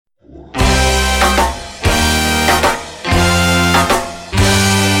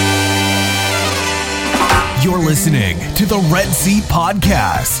listening to the Red Seat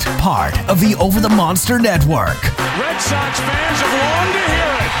Podcast, part of the Over the Monster Network. Red Sox fans have longed to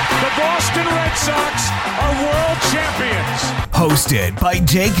hear it. The Boston Red Sox are world champions. Hosted by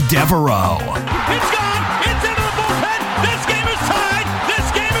Jake Devereaux. It's gone. It's into the bullpen. This game is tied. This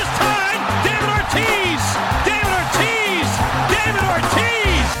game is tied. David Ortiz. David Ortiz. David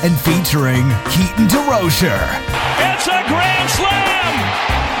Ortiz. And featuring Keaton DeRocher. It's a grand slam.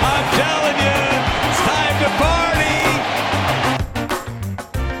 I'm telling you, it's time to party.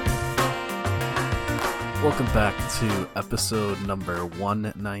 Welcome back to episode number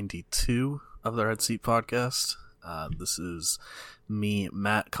 192 of the Red Seat Podcast. This is me,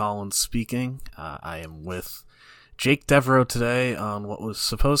 Matt Collins, speaking. I am with Jake Devereaux today on what was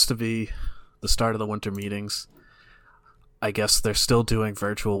supposed to be the start of the winter meetings. I guess they're still doing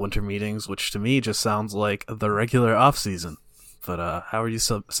virtual winter meetings, which to me just sounds like the regular off-season. But how are you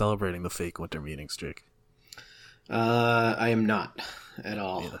celebrating the fake winter meetings, Jake? I am not at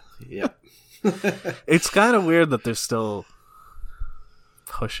all. Yep. It's kind of weird that they're still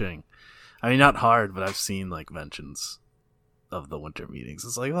pushing. I mean, not hard, but I've seen like mentions of the winter meetings.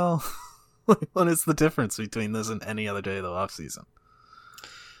 It's like, well, what is the difference between this and any other day of the off season?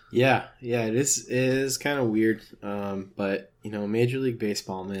 Yeah, it is kind of weird. But you know, Major League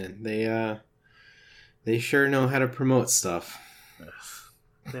Baseball, man, they sure know how to promote stuff.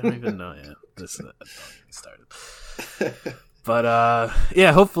 They don't even know yet. This don't even started. But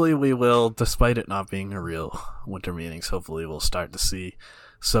yeah, hopefully we will, despite it not being a real winter meetings, hopefully we'll start to see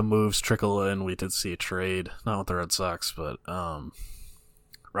some moves trickle in. We did see a trade, not with the Red Sox, but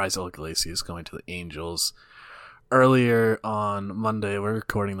Raisel Iglesias going to the Angels. Earlier on Monday, we're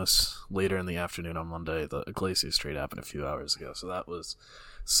recording this later in the afternoon on Monday, the Iglesias trade happened a few hours ago, so that was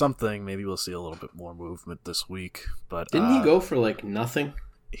something. Maybe we'll see a little bit more movement this week. But didn't he go for like nothing?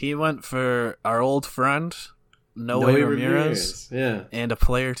 He went for our old friend Noe Ramirez, yeah, and a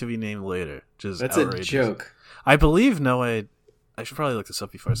player to be named later. That's outrageous. A joke. I believe Noe. I should probably look this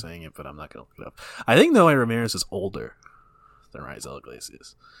up before saying it, but I'm not going to look it up. I think Noe Ramirez is older than Raisel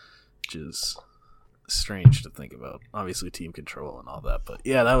Iglesias, which is strange to think about. Obviously, team control and all that, but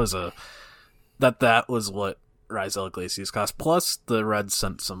yeah, that was that was what Raisel Iglesias cost. Plus, the Reds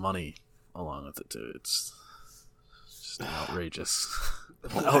sent some money along with it too. It's just an outrageous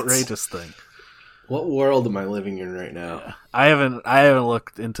thing. What world am I living in right now? Yeah. I haven't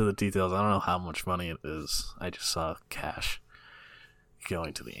looked into the details. I don't know how much money it is. I just saw cash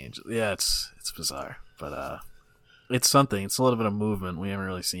going to the Angels. Yeah, it's bizarre, but it's something. It's a little bit of movement. We haven't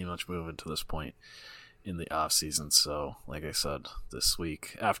really seen much movement to this point in the off season. So, like I said, this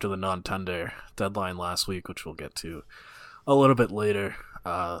week after the non-tender deadline last week, which we'll get to a little bit later,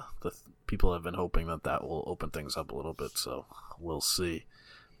 the people have been hoping that will open things up a little bit. So we'll see.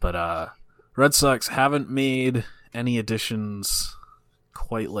 But Red Sox haven't made any additions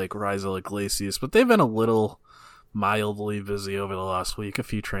quite like Raisel Iglesias, but they've been a little mildly busy over the last week. A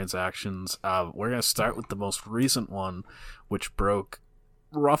few transactions. We're going to start with the most recent one, which broke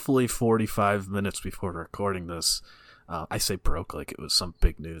roughly 45 minutes before recording this. I say broke like it was some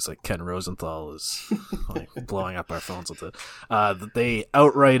big news, like Ken Rosenthal is like blowing up our phones with it. They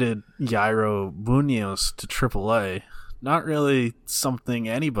outrighted Yairo Munoz to AAA. Not really something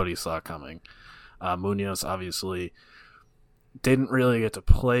anybody saw coming. Munoz obviously didn't really get to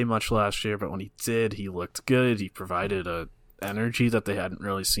play much last year, but when he did, he looked good. He provided a energy that they hadn't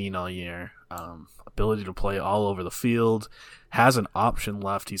really seen all year. Ability to play all over the field. Has an option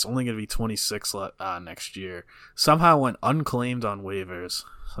left. He's only going to be 26 next year. Somehow went unclaimed on waivers.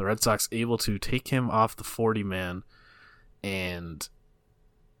 The Red Sox able to take him off the 40-man, and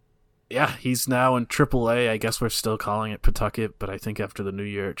yeah, he's now in AAA. I guess we're still calling it Pawtucket, but I think after the new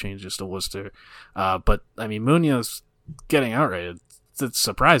year it changes to Worcester. But, I mean, Munoz getting outrighted, it's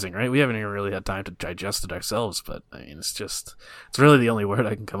surprising, right? We haven't even really had time to digest it ourselves, but, I mean, it's really the only word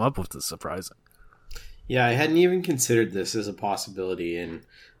I can come up with is surprising. Yeah, I hadn't even considered this as a possibility, and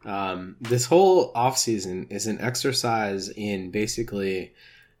this whole offseason is an exercise in basically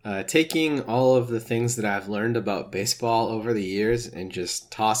taking all of the things that I've learned about baseball over the years and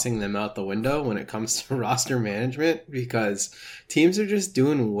just tossing them out the window when it comes to roster management, because teams are just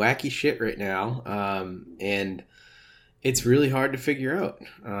doing wacky shit right now, and it's really hard to figure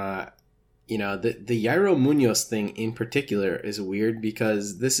out. You know, the Yairo Munoz thing in particular is weird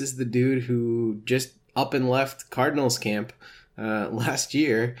because this is the dude who just up and left Cardinals camp last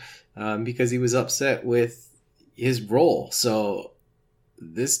year because he was upset with his role. So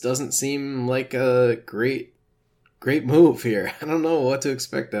this doesn't seem like a great move here. I don't know what to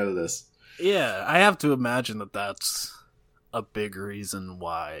expect out of this. Yeah, I have to imagine that that's a big reason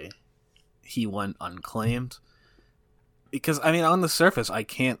why he went unclaimed. because, I mean, on the surface, I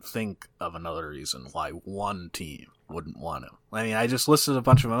can't think of another reason why one team wouldn't want him. I mean, I just listed a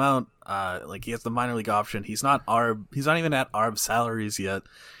bunch of them out. Like, he has the minor league option. He's not even at ARB salaries yet.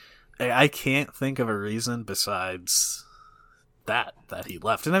 I can't think of a reason besides that he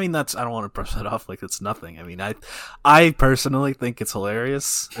left. And I mean, I don't want to brush that off like it's nothing. I mean, I personally think it's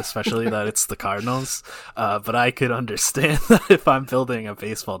hilarious, especially that it's the Cardinals. But I could understand that if I'm building a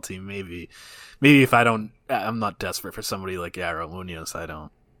baseball team, maybe if I'm not desperate for somebody like Yairo Munoz, I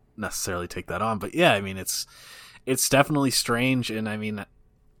don't necessarily take that on. But yeah, I mean, it's definitely strange. And I mean,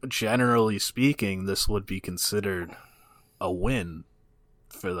 generally speaking, this would be considered a win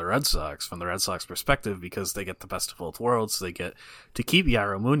for the Red Sox, from the Red Sox perspective, because they get the best of both worlds. They get to keep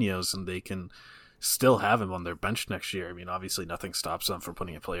Yairo Munoz, and they can still have him on their bench next year. I mean, obviously nothing stops them from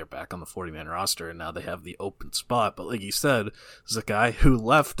putting a player back on the 40-man roster, and now they have the open spot. But like you said, there's a guy who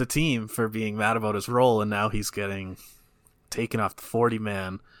left the team for being mad about his role, and now he's getting taken off the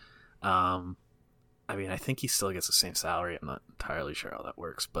 40-man. I mean, I think he still gets the same salary. I'm not entirely sure how that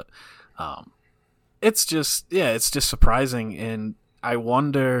works, but it's just surprising, and I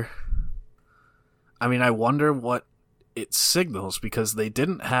wonder what it signals, because they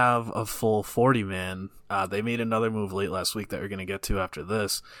didn't have a full 40-man. They made another move late last week that we're going to get to after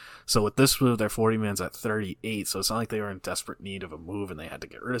this. So with this move, their 40-man's at 38, so it's not like they were in desperate need of a move and they had to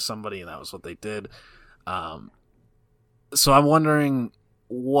get rid of somebody, and that was what they did. So I'm wondering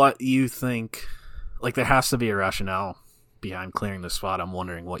what you think. Like, there has to be a rationale behind clearing the spot. I'm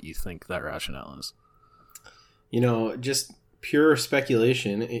wondering what you think that rationale is. Just pure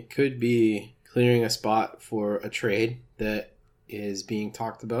speculation, it could be clearing a spot for a trade that is being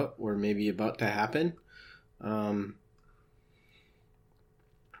talked about or maybe about to happen. I'm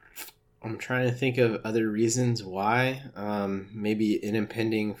trying to think of other reasons why. Maybe an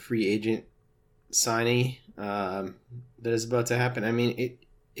impending free agent signee that is about to happen. I mean,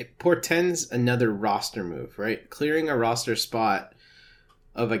 it portends another roster move, right? Clearing a roster spot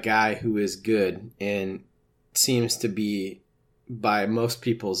of a guy who is good and seems to be, by most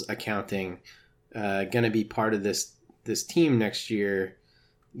people's accounting, going to be part of this team next year.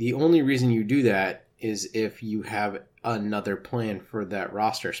 The only reason you do that is if you have another plan for that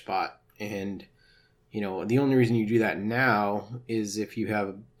roster spot. And, the only reason you do that now is if you have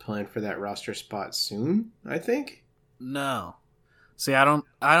a plan for that roster spot soon, I think. No. See, I don't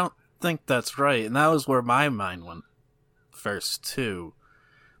think that's right. And that was where my mind went first, too.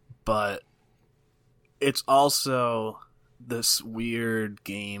 But it's also this weird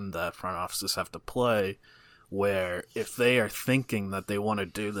game that front offices have to play, where if they are thinking that they want to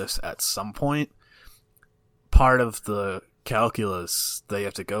do this at some point, part of the calculus they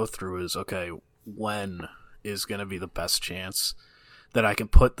have to go through is, okay, when is going to be the best chance that I can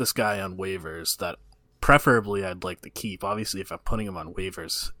put this guy on waivers that preferably I'd like to keep. Obviously, if I'm putting him on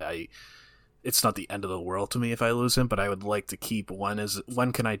waivers, it's not the end of the world to me if I lose him, but I would like to keep. When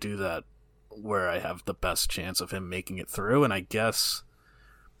can I do that where I have the best chance of him making it through? And I guess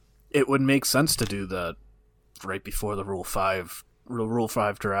it would make sense to do that right before the Rule 5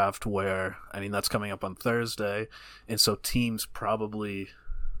 draft, where, I mean, that's coming up on Thursday, and so teams probably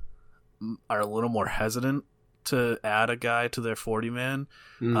are a little more hesitant to add a guy to their 40-man,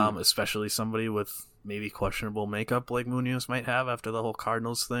 especially somebody with maybe questionable makeup like Munoz might have after the whole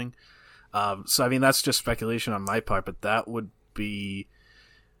Cardinals thing. So, I mean, that's just speculation on my part, but that would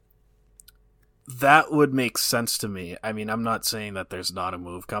make sense to me. I mean, I'm not saying that there's not a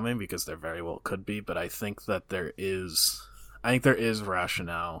move coming, because there very well could be, but I think that there is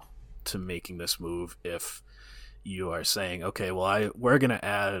rationale to making this move if you are saying, okay, well, we're going to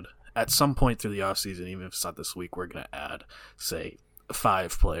add, at some point through the offseason, even if it's not this week, we're going to add, say,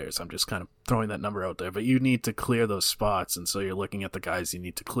 5 players. I'm just kind of throwing that number out there, but you need to clear those spots, and so you're looking at the guys you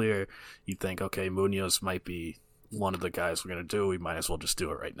need to clear. You think, okay, Munoz might be one of the guys we're going to do. We might as well just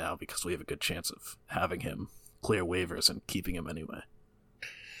do it right now because we have a good chance of having him clear waivers and keeping him anyway.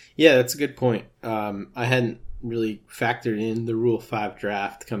 Yeah, that's a good point. I hadn't really factored in the Rule 5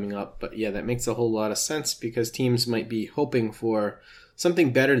 draft coming up, but yeah, that makes a whole lot of sense, because teams might be hoping for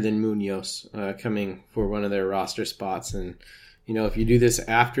something better than Munoz coming for one of their roster spots. And, if you do this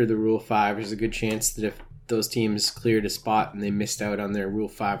after the Rule 5, there's a good chance that if those teams cleared a spot and they missed out on their Rule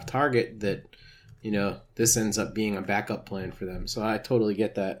 5 target, that this ends up being a backup plan for them. So I totally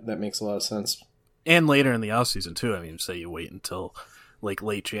get that. That makes a lot of sense. And later in the offseason, too. I mean, say you wait until like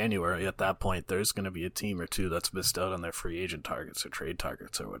late January. At that point, there's going to be a team or two that's missed out on their free agent targets or trade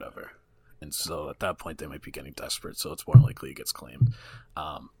targets or whatever. And so at that point, they might be getting desperate. So it's more likely he gets claimed.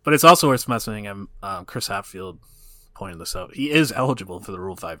 But it's also worth mentioning, Chris Hatfield pointed this out. He is eligible for the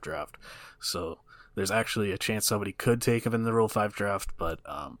Rule 5 draft. So there's actually a chance somebody could take him in the Rule 5 draft, but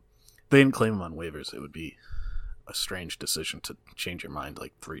they didn't claim him on waivers. It would be a strange decision to change your mind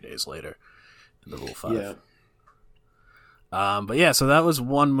like 3 days later in the Rule 5. Yeah. But yeah, so that was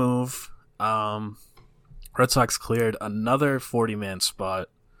one move. Red Sox cleared another 40-man spot.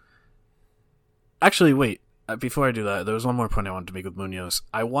 Actually, wait. Before I do that, there was one more point I wanted to make with Munoz.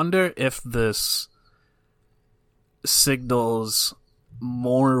 I wonder if this signals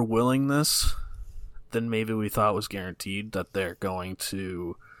more willingness than maybe we thought was guaranteed, that they're going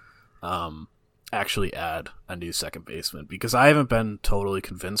to actually add a new second baseman. Because I haven't been totally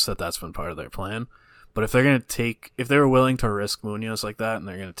convinced that that's been part of their plan. But if they were willing to risk Munoz like that and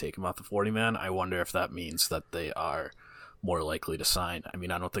they're going to take him off the 40-man, I wonder if that means that they are more likely to sign. I mean,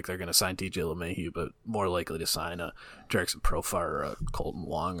 I don't think they're going to sign DJ LeMahieu, but more likely to sign a Jerickson Profar or a Colton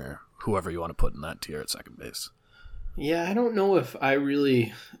Wong or whoever you want to put in that tier at second base. Yeah, I don't know if I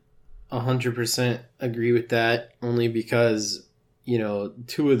really 100% agree with that, only because,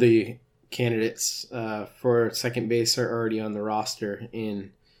 two of the candidates for second base are already on the roster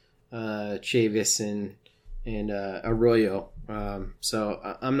in Chavis and Arroyo.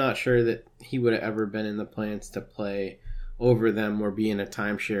 So I'm not sure that he would have ever been in the plans to play over them or be in a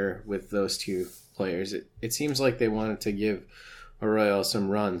timeshare with those two players. It seems like they wanted to give Arroyo some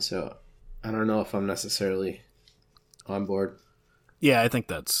run, so I don't know if I'm necessarily on board. Yeah, I think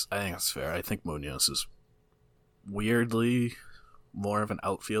that's fair. I think Munoz is weirdly more of an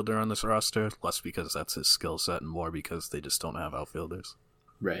outfielder on this roster, less because that's his skill set and more because they just don't have outfielders.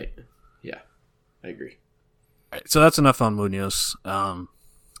 Right. Yeah, I agree. All right, so that's enough on Munoz.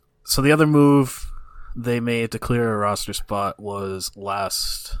 So the other move they made to clear a roster spot was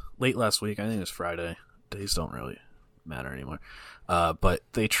late last week. I think it was Friday. Days don't really matter anymore. But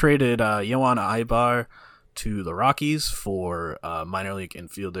they traded Yoan Aybar to the Rockies for minor league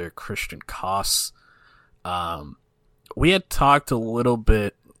infielder Christian Koss. We had talked a little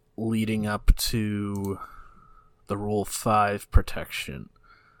bit leading up to the Rule 5 protection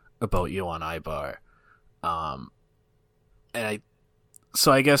about Yoan Aybar.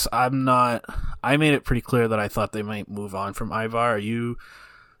 So I guess I made it pretty clear that I thought they might move on from Aybar. Are you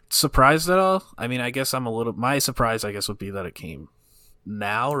surprised at all? I mean, I guess my surprise, I guess, would be that it came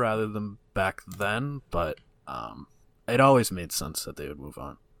now rather than back then, but it always made sense that they would move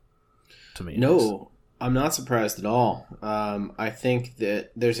on to me. No, I'm not surprised at all. I think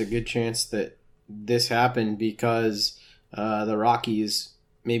that there's a good chance that this happened because the Rockies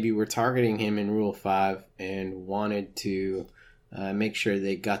maybe were targeting him in Rule 5 and wanted to make sure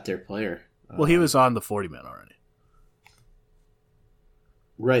they got their player. Well, he was on the 40-man already.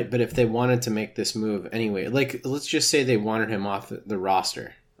 Right, but if they wanted to make this move anyway, like let's just say they wanted him off the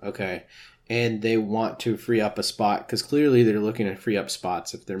roster, okay, and they want to free up a spot, because clearly they're looking to free up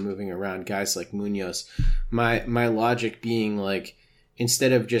spots if they're moving around guys like Munoz. My logic being, like,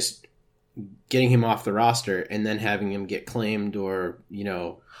 instead of just getting him off the roster and then having him get claimed or,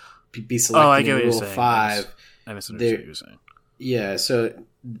 be selected in Rule 5. I misunderstood what you were saying. Yeah, so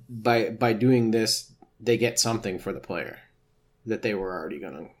by doing this, they get something for the player that they were already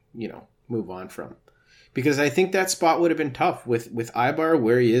going to, move on from. Because I think that spot would have been tough with Aybar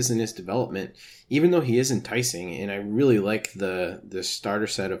where he is in his development, even though he is enticing, and I really like the starter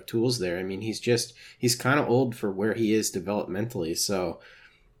set of tools there. I mean, he's kind of old for where he is developmentally, so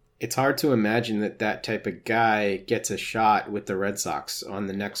it's hard to imagine that type of guy gets a shot with the Red Sox on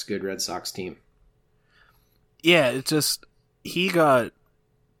the next good Red Sox team. Yeah, it's just, he got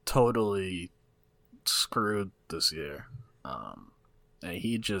totally screwed this year. And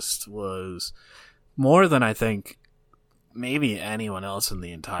he just was, more than I think maybe anyone else in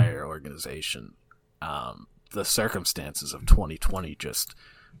the entire organization, the circumstances of 2020 just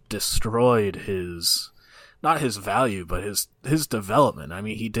destroyed not his value, but his development. I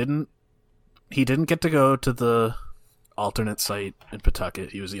mean, he didn't get to go to the alternate site in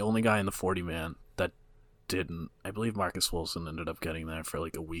Pawtucket. He was the only guy in the 40-man that didn't. I believe Marcus Wilson ended up getting there for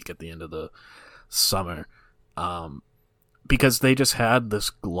like a week at the end of the summer. Because they just had this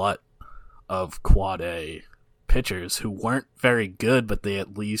glut of quad A pitchers who weren't very good, but they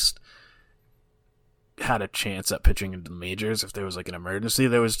at least had a chance at pitching into the majors if there was like an emergency.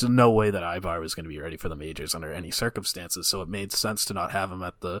 There was no way that Aybar was going to be ready for the majors under any circumstances, so it made sense to not have him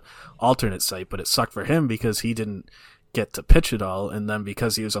at the alternate site, but it sucked for him because he didn't get to pitch at all, and then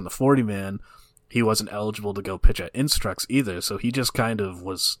because he was on the 40-man, he wasn't eligible to go pitch at Instructs either, so he just kind of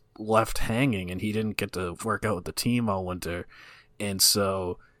was left hanging, and he didn't get to work out with the team all winter, and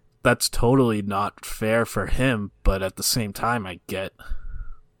so that's totally not fair for him, but at the same time, I get,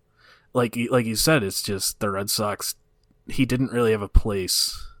 like you said, it's just the Red Sox, he didn't really have a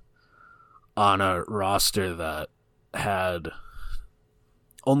place on a roster that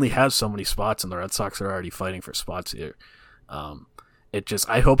only has so many spots, and the Red Sox are already fighting for spots here.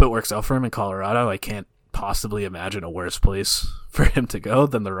 I hope it works out for him in Colorado. I can't possibly imagine a worse place for him to go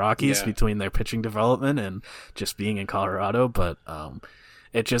than the Rockies between their pitching development and just being in Colorado. But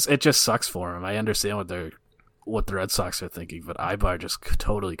it just sucks for him. I understand what the Red Sox are thinking, but Aybar just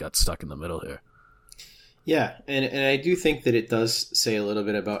totally got stuck in the middle here. Yeah, and I do think that it does say a little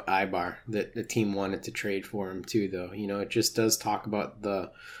bit about Aybar that the team wanted to trade for him too, though. It just does talk about the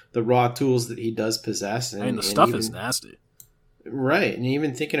raw tools that he does possess. And, the stuff is nasty. Right, and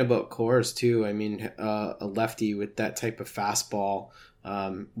even thinking about Coors too. A lefty with that type of fastball.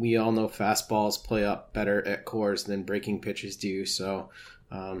 We all know fastballs play up better at Coors than breaking pitches do. So,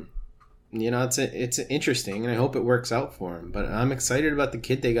 it's interesting, and I hope it works out for him. But I'm excited about the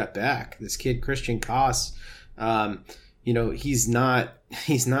kid they got back. This kid Christian Koss. He's not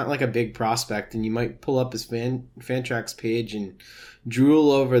like a big prospect, and you might pull up his Fantrax page and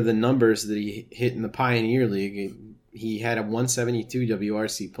drool over the numbers that he hit in the Pioneer League. He had a 172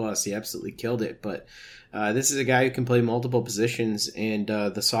 WRC plus. He absolutely killed it. But this is a guy who can play multiple positions, and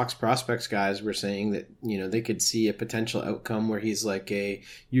the Sox prospects guys were saying that they could see a potential outcome where he's like a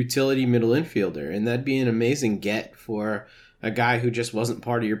utility middle infielder, and that'd be an amazing get for a guy who just wasn't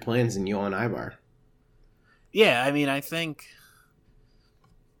part of your plans in Yoan Aybar. Yeah, I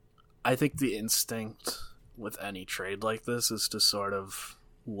think the instinct with any trade like this is to sort of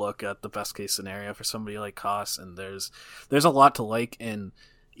look at the best case scenario for somebody like Koss, and there's a lot to like. And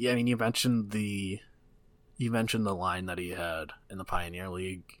you mentioned the line that he had in the Pioneer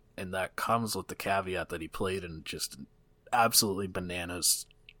League, and that comes with the caveat that he played in just an absolutely bananas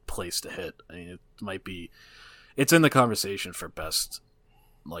place to hit. It's in the conversation for best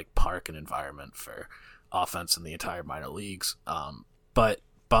park and environment for offense in the entire minor leagues. But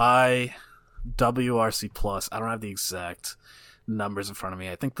by WRC plus, I don't have the exact numbers in front of me.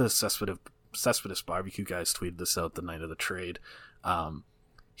 I think the Cespedes Barbecue guys tweeted this out the night of the trade.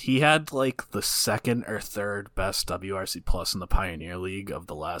 He had the second or third best WRC plus in the Pioneer League of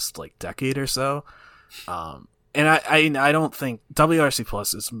the last decade or so. And I don't think WRC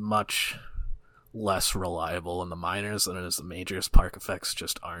plus is much less reliable in the minors than it is the majors. Park effects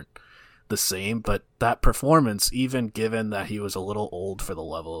just aren't the same, but that performance, even given that he was a little old for the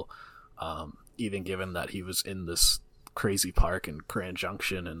level, even given that he was in this crazy park and Grand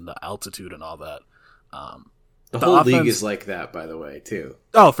Junction and the altitude and all that, the whole offense, league is like that, by the way, too.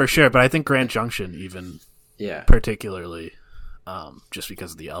 Oh, for sure, but I think Grand Junction even particularly, just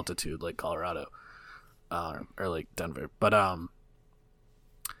because of the altitude, like Colorado or like Denver, but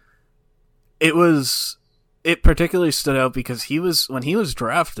it particularly stood out because when he was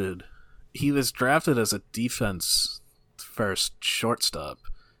drafted as a defense first shortstop,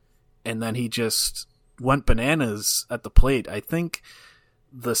 and then he just went bananas at the plate. I think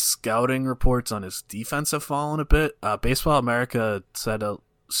the scouting reports on his defense have fallen a bit. Baseball America said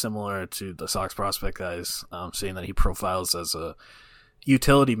similar to the Sox prospect guys, saying that he profiles as a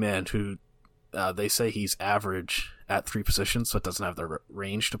utility man who they say he's average at three positions, but doesn't have the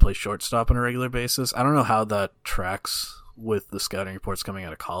range to play shortstop on a regular basis. I don't know how that tracks with the scouting reports coming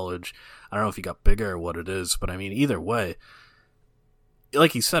out of college. I don't know if he got bigger or what it is, but either way,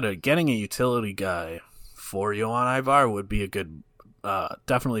 like you said, getting a utility guy for Yoan Aybar would be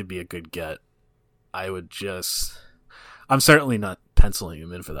definitely be a good get. I'm certainly not penciling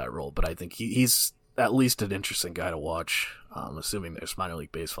him in for that role, but I think he's at least an interesting guy to watch. Assuming there's minor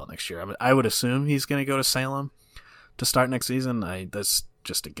league baseball next year, I would assume he's going to go to Salem to start next season. That's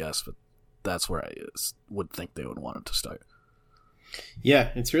just a guess, but that's where I would think they would want him to start.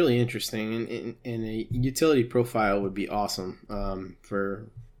 Yeah, it's really interesting, and a utility profile would be awesome for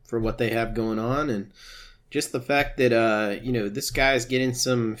what they have going on, and just the fact that this guy's getting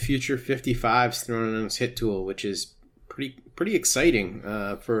some future 55s thrown on his hit tool, which is pretty exciting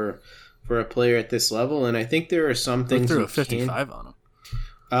for a player at this level. And I think there are some things threw a 55 on him.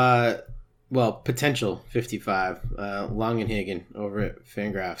 Well, potential 55. Longenhagen over at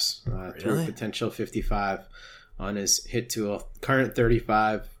Fangraphs threw a potential 55 on his hit tool. Current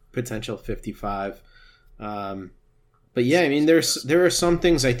 35, potential 55. But yeah, there are some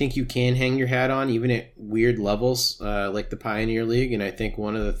things I think you can hang your hat on, even at weird levels, like the Pioneer League. And I think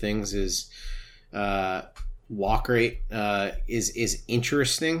one of the things is walk rate is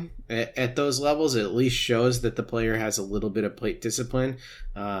interesting at those levels. It at least shows that the player has a little bit of plate discipline.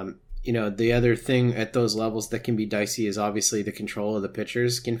 The other thing at those levels that can be dicey is obviously the control of the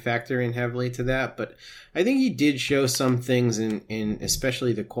pitchers can factor in heavily to that. But I think he did show some things in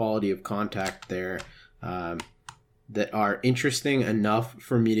especially the quality of contact there that are interesting enough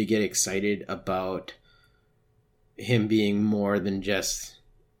for me to get excited about him being more than just,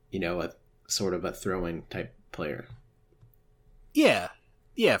 a sort of a throw-in type player. Yeah,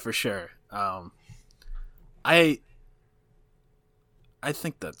 for sure. I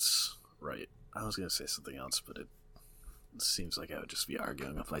think that's right. I was going to say something else, but it seems like I would just be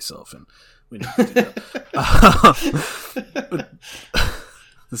arguing with myself, and we don't do that.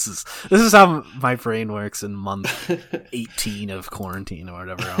 This is how my brain works in month 18 of quarantine or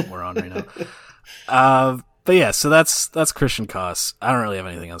whatever we're on right now. But yeah, so that's Christian Koss. I don't really have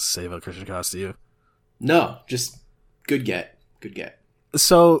anything else to say about Christian Koss. Do you? No, just good get.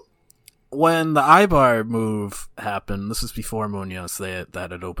 So when the Aybar move happened, this is before Munoz, that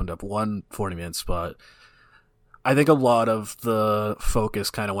had opened up one 40-man spot. I think a lot of the focus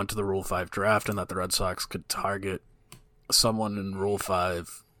kind of went to the Rule 5 draft and that the Red Sox could target someone in Rule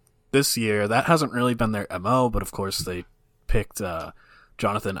 5 this year. That hasn't really been their MO, but of course they picked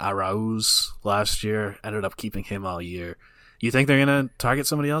Jonathan Arauz last year, ended up keeping him all year. You think they're going to target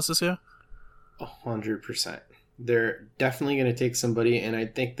somebody else this year? 100%. They're definitely going to take somebody, and I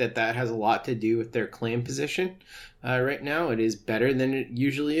think that has a lot to do with their claim position. Right now, it is better than it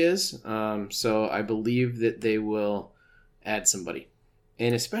usually is. So I believe that they will add somebody.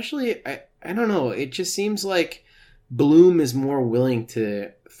 And especially, I don't know, it just seems like Bloom is more willing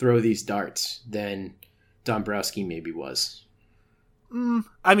to throw these darts than Dombrowski maybe was.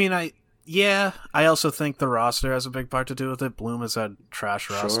 I also think the roster has a big part to do with it. Bloom has had trash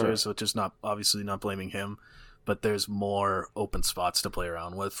rosters, which is obviously not blaming him, but there's more open spots to play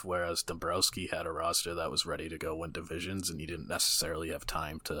around with, whereas Dombrowski had a roster that was ready to go win divisions, and he didn't necessarily have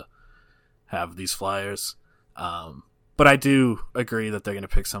time to have these flyers. But I do agree that they're going to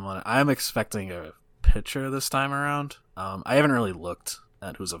pick someone. I'm expecting a pitcher this time around. I haven't really looked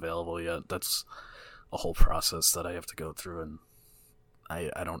at who's available yet. That's a whole process that I have to go through, and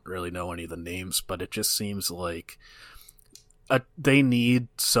I don't really know any of the names, but it just seems like they need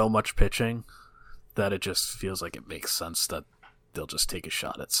so much pitching that it just feels like it makes sense that they'll just take a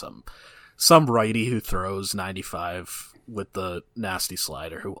shot at some righty who throws 95 with the nasty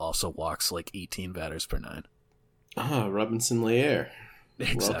slider who also walks like 18 batters per 9. Robinson Leaire.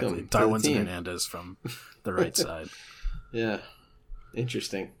 Exactly. Darwinson Hernandez from the right side. Yeah.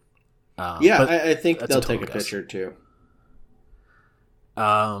 Interesting. I think they'll take a pitcher too.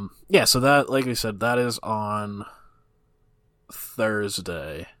 So that, like we said, that is on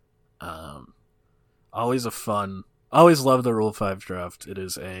Thursday. Always love the Rule 5 draft. It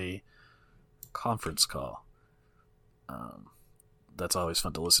is a conference call. That's always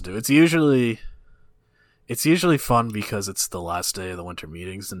fun to listen to. It's usually fun because it's the last day of the winter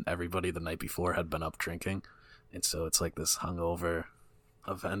meetings and everybody the night before had been up drinking. And so it's like this hungover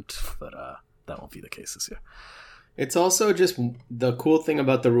event, but that won't be the case this year. It's also just the cool thing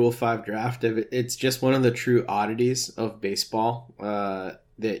about the Rule 5 draft. It's just one of the true oddities of baseball,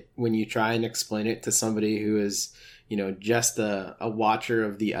 that when you try and explain it to somebody who is, just a watcher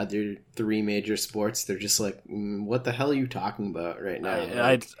of the other three major sports, they're just like, what the hell are you talking about right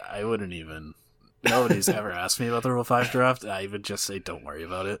now? I wouldn't even... Nobody's ever asked me about the Rule 5 draft. I would just say, don't worry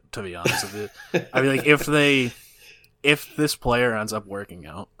about it, to be honest with you. I mean, like, if this player ends up working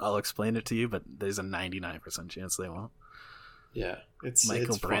out, I'll explain it to you, but there's a 99% chance they won't. Yeah.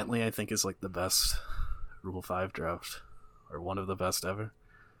 Michael it's Brantley, fun. I think, is like the best Rule 5 draft, or one of the best ever.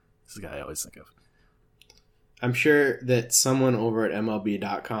 This is the guy I always think of. I'm sure that someone over at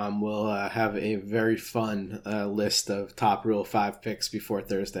MLB.com will have a very fun list of top Rule 5 picks before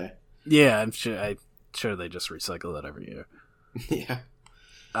Thursday. Yeah, I'm sure they just recycle that every year. Yeah.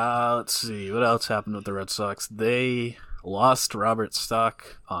 Let's see. What else happened with the Red Sox? They lost Robert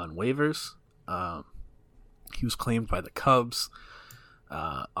Stock on waivers. He was claimed by the Cubs.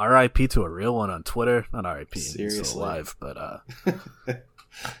 RIP to a real one on Twitter. Not RIP, he's still alive, but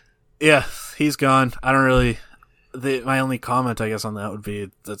yeah, he's gone. I don't really... my only comment, I guess, on that would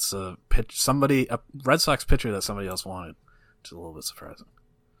be that's a Red Sox pitcher that somebody else wanted, which is a little bit surprising.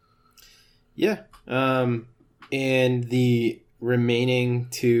 Yeah. And the remaining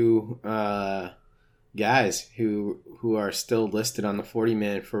two guys who are still listed on the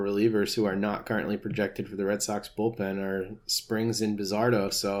 40-man for relievers who are not currently projected for the Red Sox bullpen are Springs and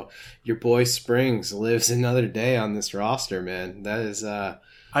Bizzardo. So your boy Springs lives another day on this roster, man. That is I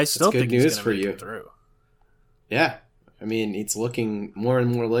still good think news he's for you. Through. Yeah. I mean, it's looking more and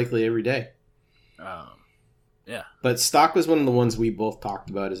more likely every day. Yeah. But Stock was one of the ones we both talked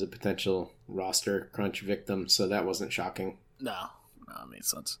about as a potential roster crunch victim, so that wasn't shocking. No, it made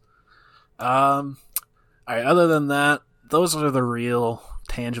sense. All right, other than that, those are the real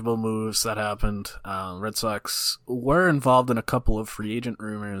tangible moves that happened. Red Sox were involved in a couple of free agent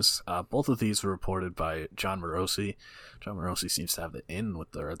rumors. Both of these were reported by John Morosi. John Morosi seems to have the in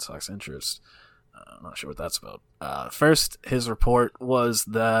with the Red Sox interest. I'm not sure what that's about. First, his report was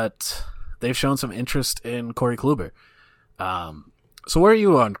that they've shown some interest in Corey Kluber. So where are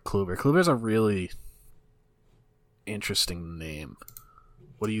you on Kluber? Kluber's a really interesting name.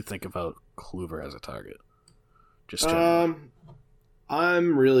 What do you think about Kluber as a target? Just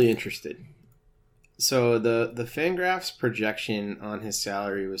I'm really interested. So the Fangraphs projection on his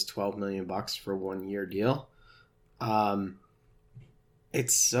salary was $12 million for a 1-year deal.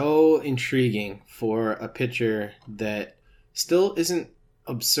 It's so intriguing for a pitcher that still isn't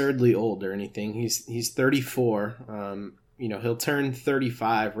absurdly old or anything. He's 34. He'll turn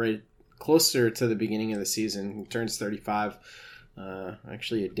 35 right closer to the beginning of the season. He turns 35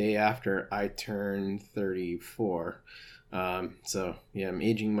 actually a day after I turn 34. So yeah, I'm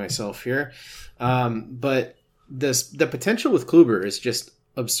aging myself here. But the potential with Kluber is just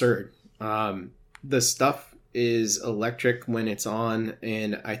absurd. The stuff is electric when it's on,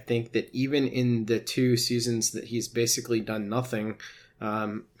 and I think that even in the 2 seasons that he's basically done nothing,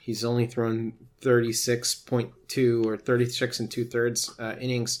 he's only thrown 36.2 or 36 and 2/3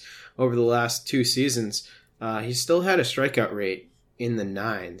 innings over the last 2 seasons. He still had a strikeout rate in the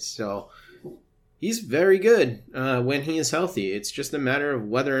 9s, so he's very good when he is healthy. It's just a matter of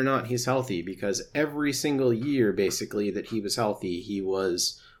whether or not he's healthy, because every single year basically that he was healthy, he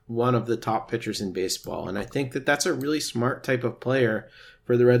was one of the top pitchers in baseball. And I think that that's a really smart type of player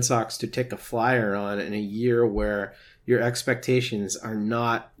for the Red Sox to take a flyer on in a year where your expectations are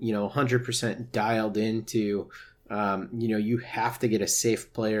not, 100% dialed into, you have to get a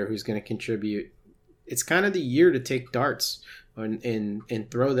safe player who's going to contribute. It's kind of the year to take darts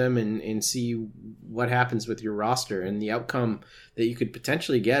and throw them and see what happens with your roster. And the outcome that you could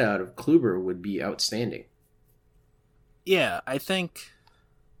potentially get out of Kluber would be outstanding. Yeah, I think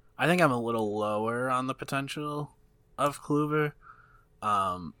I'm a little lower on the potential of Kluber.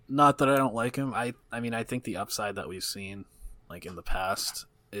 Not that I don't like him. I mean, I think the upside that we've seen, like in the past,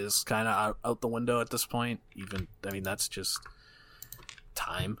 is kind of out the window at this point. That's just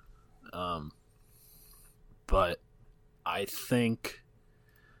time. But I think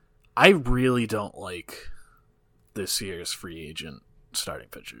I really don't like this year's free agent starting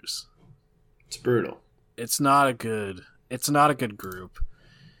pitchers. It's brutal. It's not a good group.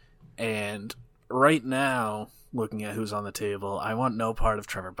 And right now, looking at who's on the table, I want no part of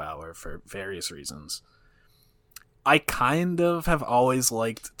Trevor Bauer for various reasons. I kind of have always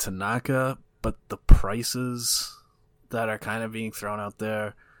liked Tanaka, but the prices that are kind of being thrown out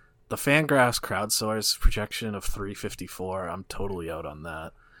there, the Fangraphs crowdsource projection of 354, I'm totally out on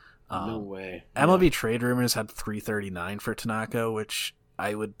that. No way. MLB trade rumors had 339 for Tanaka, which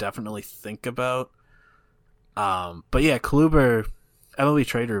I would definitely think about. But yeah, Kluber, MLB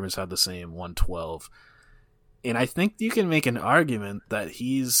trade rumors had the same 112. And I think you can make an argument that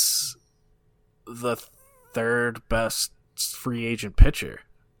he's the 3rd best free agent pitcher.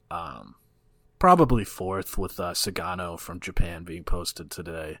 Probably 4th with Sagano from Japan being posted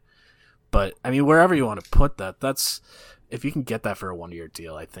today. But, I mean, wherever you want to put that, if you can get that for a 1-year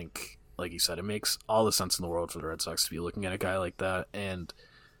deal, I think, like you said, it makes all the sense in the world for the Red Sox to be looking at a guy like that. And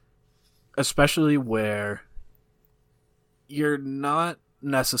especially where you're not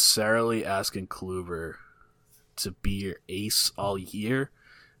necessarily asking Kluber to be your ace all year.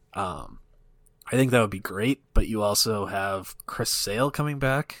 I think that would be great, but you also have Chris Sale coming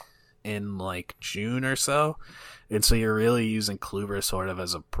back in like June or so, and so you're really using Kluber sort of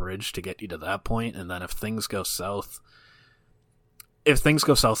as a bridge to get you to that point. And then if things go south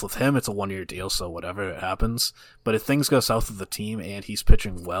with him, it's a 1-year deal, so whatever happens. But if things go south with the team and he's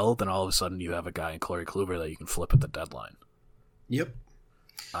pitching well, then all of a sudden you have a guy in Corey Kluber that you can flip at the deadline. Yep.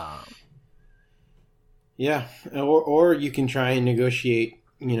 Yeah, or you can try and negotiate,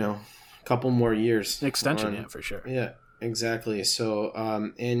 a couple more years. Extension, yeah, for sure. Yeah, exactly. So,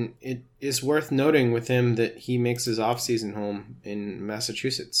 and it is worth noting with him that he makes his off-season home in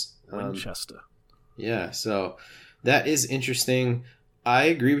Massachusetts. Winchester. Yeah, so that is interesting. I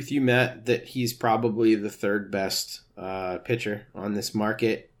agree with you, Matt, that he's probably the 3rd best pitcher on this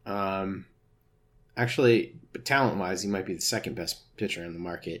market. Actually, talent-wise, he might be the 2nd best pitcher on the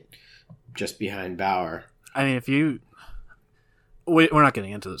market, just behind Bauer. I mean, we're not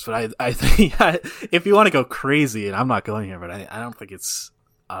getting into this, but I think if you want to go crazy, and I'm not going here, but I don't think it's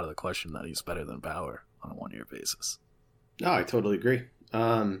out of the question that he's better than Bauer on a 1-year basis. No, I totally agree.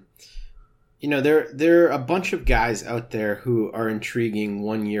 there are a bunch of guys out there who are intriguing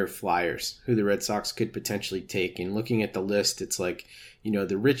 1-year flyers who the Red Sox could potentially take. And looking at the list, it's like,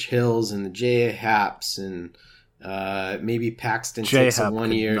 the Rich Hills and the J.A. Haps and maybe Paxton takes a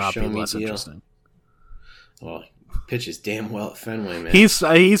 1-year show me deal. Well, pitches damn well at Fenway, man.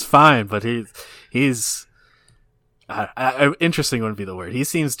 He's fine, but he's interesting wouldn't be the word. He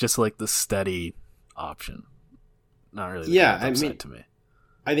seems just like the steady option. Not really. To me.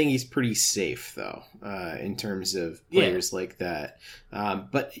 I think he's pretty safe, though, in terms of players like that.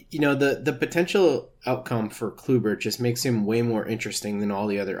 But, the potential outcome for Kluber just makes him way more interesting than all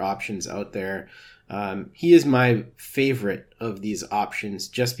the other options out there. He is my favorite of these options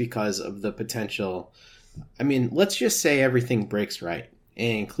just because of the potential. I mean, let's just say everything breaks right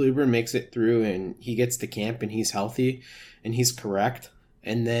and Kluber makes it through and he gets to camp and he's healthy and he's correct.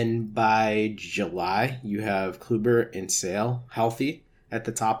 And then by July, you have Kluber and Sale healthy at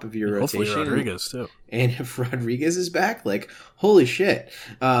the top of your rotation. Hopefully Rodriguez too. And if Rodriguez is back, holy shit.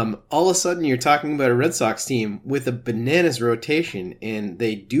 All of a sudden you're talking about a Red Sox team with a bananas rotation, and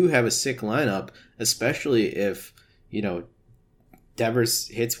they do have a sick lineup, especially if, Devers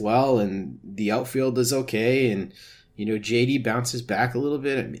hits well and the outfield is okay and, JD bounces back a little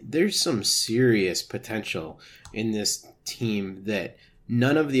bit. I mean, there's some serious potential in this team that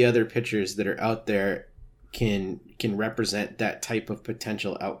none of the other pitchers that are out there can represent that type of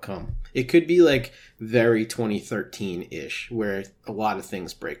potential outcome. It could be very 2013-ish, where a lot of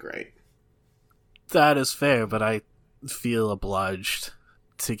things break right. That is fair, but I feel obliged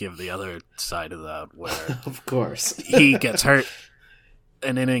to give the other side of that, where of course he gets hurt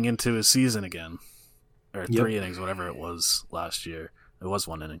an inning into his season again, or 3 innings, whatever it was last year. It was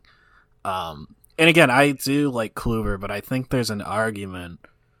 1 inning. And again, I do like Kluber, but I think there's an argument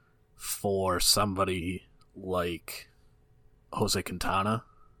for somebody like Jose Quintana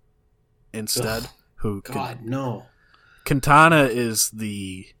instead. No. Quintana is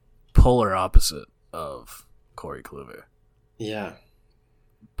the polar opposite of Corey Kluber. Yeah.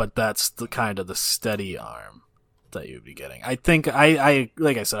 But that's the kind of the steady arm that you'd be getting. I think I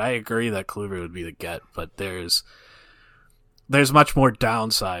like I said, I agree that Kluber would be the get, but there's much more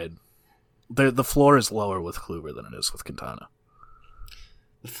downside. The floor is lower with Kluber than it is with Quintana.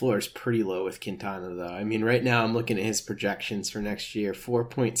 The floor is pretty low with Quintana, though. I mean, right now I'm looking at his projections for next year.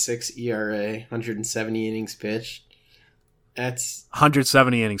 4.6 ERA, 170 innings pitched. That's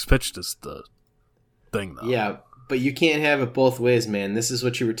 170 innings pitched is the thing, though. Yeah, but you can't have it both ways, man. This is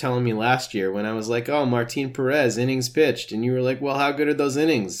what you were telling me last year when I was like, oh, Martin Perez, innings pitched. And you were like, well, how good are those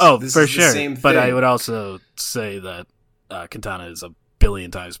innings? Oh, this for is sure. The same thing. But I would also say that Quintana is a billion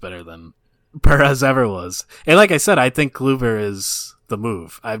times better than Perez ever was. And like I said, I think Kluber is the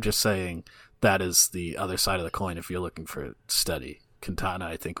move. I'm just saying that is the other side of the coin if you're looking for steady. Quintana,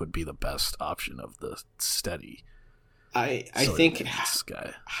 I think, would be the best option of the steady. I think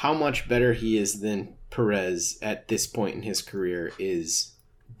how much better he is than Perez at this point in his career is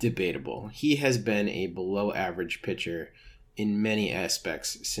debatable. He has been a below average pitcher in many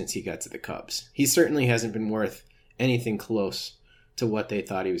aspects since he got to the Cubs. He certainly hasn't been worth anything close to what they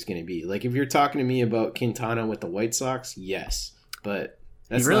thought he was going to be. Like, if you're talking to me about Quintana with the White Sox, yes. But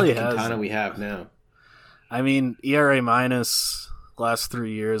that's really not the Quintana we have now. I mean, ERA minus last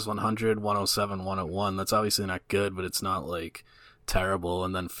 3 years, 100, 107, 101. That's obviously not good, but it's not like terrible.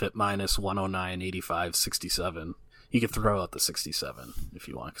 And then FIP minus 109, 85, 67. You could throw out the 67 if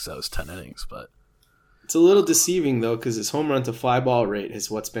you want, because that was 10 innings. But it's a little deceiving, though, because his home run to fly ball rate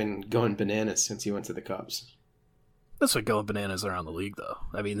is what's been going bananas since he went to the Cubs. That's what going bananas around the league, though.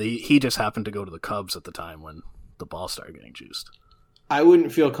 I mean, he just happened to go to the Cubs at the time when the ball started getting juiced. I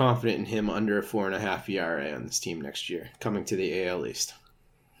wouldn't feel confident in him under a 4.5 ERA on this team next year, coming to the AL East.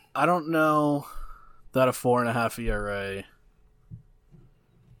 I don't know that a 4.5 ERA.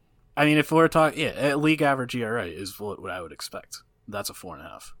 I mean, if we're talking, a league average ERA is what I would expect. That's a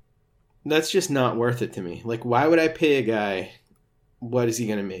 4.5. That's just not worth it to me. Like, why would I pay a guy? What is he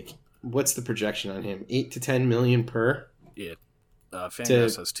going to make? What's the projection on him? 8 to 10 million per? Yeah,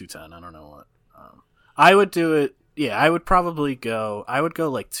 Fangraphs says 210. I don't know what. I would do it. Yeah, I would probably go. I would go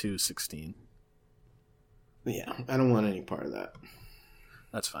like 216. Yeah, I don't want any part of that.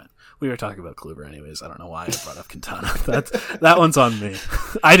 That's fine. We were talking about Kluber anyways. I don't know why I brought up Quintana. That one's on me.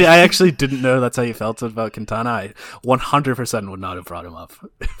 I actually didn't know that's how you felt about Quintana. I 100% would not have brought him up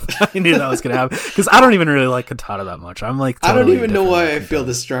if I knew that was going to happen. Because I don't even really like Quintana that much. I'm like, totally I don't even know why I feel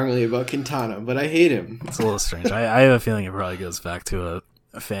this strongly about Quintana, but I hate him. It's a little strange. I have a feeling it probably goes back to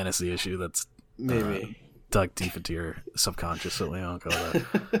a fantasy issue that's maybe dug deep into your subconscious, what we don't call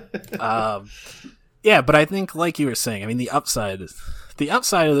that. Yeah, but I think, like you were saying, I mean, the upside the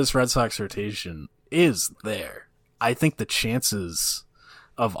upside of this Red Sox rotation is there. I think the chances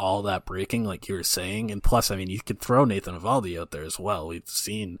of all that breaking, like you were saying, and plus, I mean, you could throw Nathan Eovaldi out there as well. We've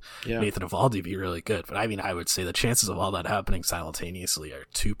seen Nathan Eovaldi be really good, but I mean, I would say the chances of all that happening simultaneously are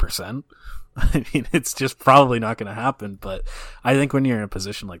 2%. I mean, it's just probably not going to happen, but I think when you're in a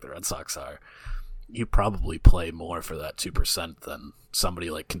position like the Red Sox are, you probably play more for that 2% than somebody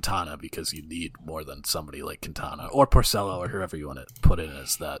like Quintana, because you need more than somebody like Quintana or Porcello or whoever you want to put in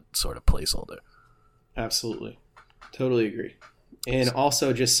as that sort of placeholder. Absolutely. Totally agree. And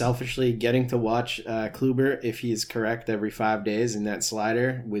also just selfishly getting to watch Kluber, if he's correct, every 5 days in that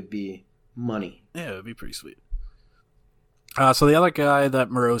slider would be money. Yeah, it would be pretty sweet. So the other guy that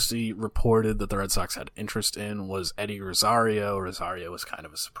Morosi reported that the Red Sox had interest in was Eddie Rosario. Rosario was kind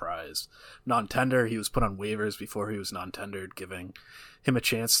of a surprise non-tender. He was put on waivers before he was non-tendered, giving him a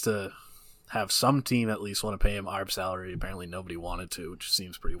chance to have some team at least want to pay him ARB salary. Apparently nobody wanted to, which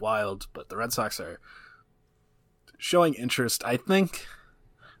seems pretty wild. But the Red Sox are showing interest. I think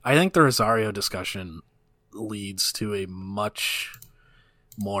the Rosario discussion leads to a much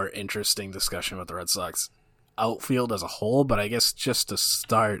more interesting discussion with the Red Sox outfield as a whole, but I guess just to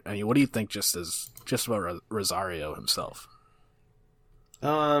start, I mean, what do you think just about Rosario himself?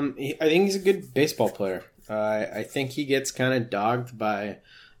 I think he's a good baseball player. I think he gets kind of dogged by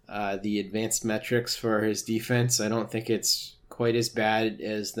the advanced metrics for his defense. I don't think it's quite as bad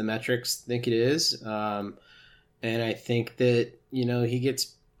as the metrics think it is. And I think that, he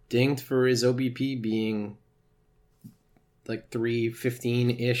gets dinged for his OBP being like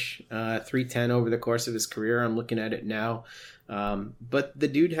 315-ish, 310 over the course of his career. I'm looking at it now. But the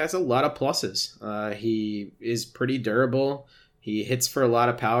dude has a lot of pluses. He is pretty durable. He hits for a lot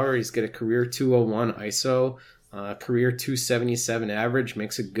of power. He's got a career 201 ISO, career 277 average,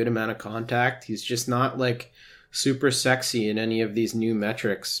 makes a good amount of contact. He's just not like super sexy in any of these new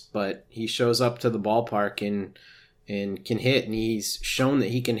metrics, but he shows up to the ballpark and can hit, and he's shown that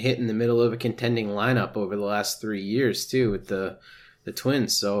he can hit in the middle of a contending lineup over the last 3 years too with the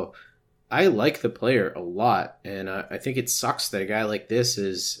Twins. So I like the player a lot, and I think it sucks that a guy like this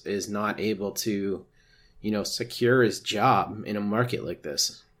is not able to, secure his job in a market like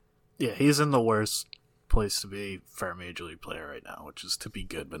this. Yeah, he's in the worst place to be for a major league player right now, which is to be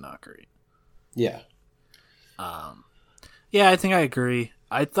good but not great. Yeah. Yeah, I think I agree.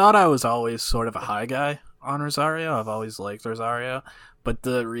 I thought I was always sort of a high guy on Rosario. I've always liked Rosario, but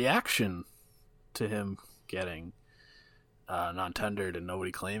the reaction to him getting non-tendered and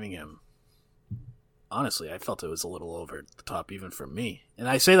nobody claiming him, honestly, I felt it was a little over the top even for me. And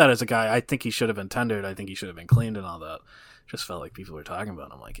I say that as a guy, I think he should have been tendered. I think he should have been claimed and all that. Just felt like people were talking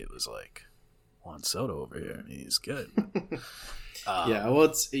about him like it was like Juan Soto over here. I mean, he's good. Yeah,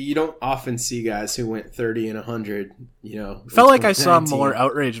 well, you don't often see guys who went 30 and 100. Felt like I saw more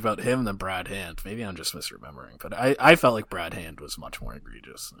outrage about him than Brad Hand. Maybe I'm just misremembering, but I felt like Brad Hand was much more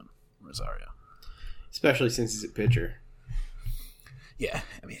egregious than Rosario, especially since he's a pitcher. Yeah,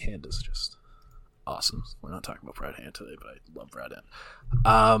 I mean, Hand is just awesome. We're not talking about Brad Hand today, but I love Brad Hand.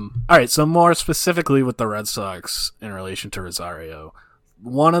 All right, so more specifically with the Red Sox in relation to Rosario,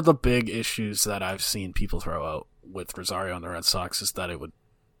 one of the big issues that I've seen people throw out with Rosario and the Red Sox is that it would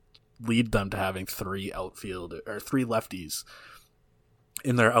lead them to having three lefties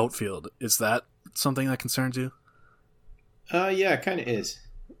in their outfield. Is that something that concerns you? Yeah, it kind of is.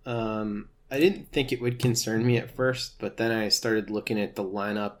 I didn't think it would concern me at first, but then I started looking at the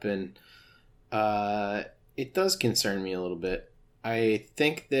lineup, and it does concern me a little bit. I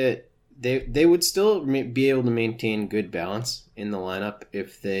think that they would still be able to maintain good balance in the lineup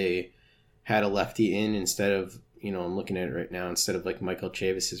if they had a lefty in instead of, I'm looking at it right now, instead of like Michael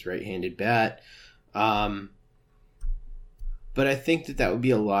Chavis's right-handed bat. But I think that would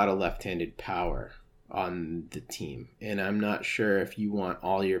be a lot of left-handed power on the team. And I'm not sure if you want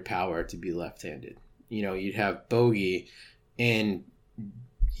all your power to be left-handed. You'd have Bogey, and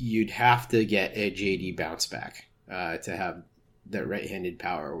you'd have to get a JD bounce back to have that right-handed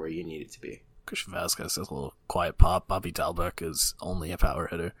power where you need it to be. Christian Vasquez has a little quiet pop. Bobby Dalbec is only a power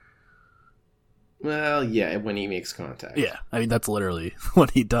hitter. Well, yeah, when he makes contact. Yeah, I mean that's literally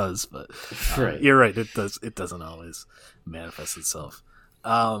what he does. But right. You're right. It doesn't always manifest itself.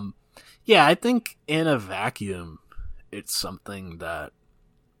 Yeah, I think in a vacuum, it's something that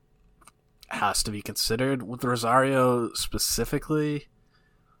has to be considered. With Rosario specifically,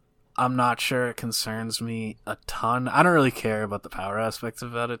 I'm not sure it concerns me a ton. I don't really care about the power aspects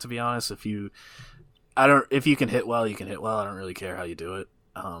about it, to be honest. If you can hit well, you can hit well. I don't really care how you do it.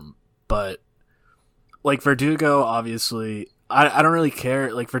 But like Verdugo, obviously, I don't really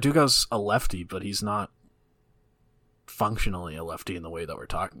care. Like Verdugo's a lefty, but he's not functionally a lefty in the way that we're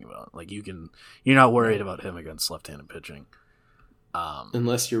talking about. Like you're not worried about him against left-handed pitching.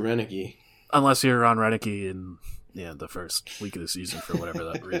 Unless you're Reneke. Unless you're on Reneke in the first week of the season for whatever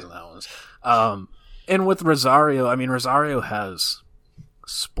that reason that was. And with Rosario, I mean, Rosario has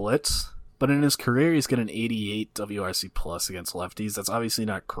splits, but in his career he's got an 88 WRC plus against lefties. That's obviously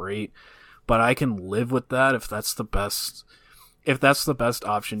not great, but I can live with that if that's the best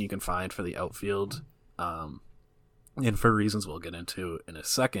option you can find for the outfield. And for reasons we'll get into in a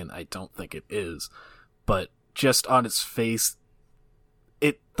second, I don't think it is. But just on its face,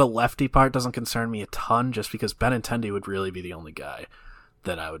 the lefty part doesn't concern me a ton, just because Benintendi would really be the only guy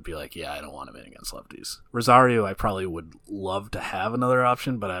that I would be like, yeah, I don't want him in against lefties. Rosario, I probably would love to have another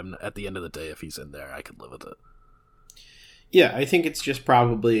option, but at the end of the day, if he's in there, I could live with it. Yeah, I think it's just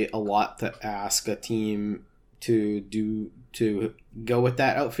probably a lot to ask a team to go with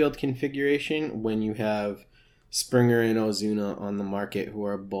that outfield configuration when you have Springer and Ozuna on the market, who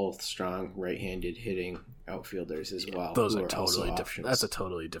are both strong right-handed hitting outfielders as well. Those are totally different. That's a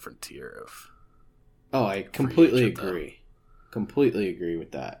totally different tier of. Oh, I completely agree. Completely agree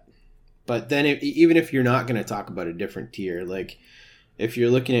with that. But then, even if you're not going to talk about a different tier, like if you're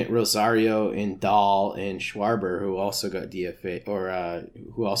looking at Rosario and Dahl and Schwarber, who also got DFA or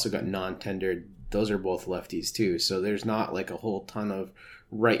who also got non-tendered, those are both lefties too. So there's not like a whole ton of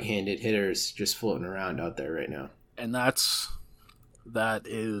right-handed hitters just floating around out there right now. And that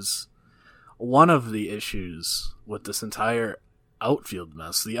is one of the issues with this entire outfield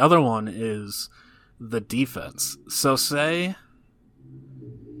mess. The other one is the defense. So say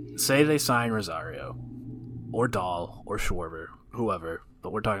they sign Rosario or Dahl or Schwarber, whoever,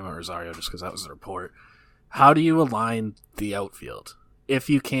 but we're talking about Rosario just because that was the report. How do you align the outfield if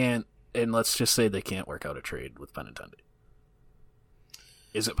you can't, and let's just say they can't work out a trade with Benintendi?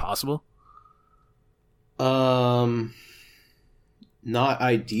 Is it possible? Not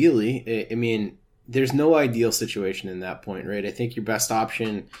ideally. I mean, there's no ideal situation in that point, right? I think your best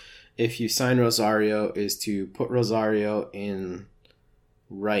option if you sign Rosario is to put Rosario in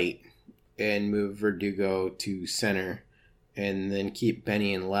right and move Verdugo to center and then keep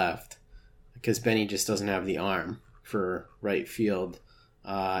Benny in left, because Benny just doesn't have the arm for right field.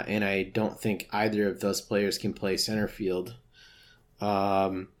 And I don't think either of those players can play center field.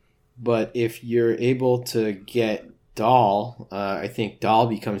 But if you're able to get Dahl, I think Dahl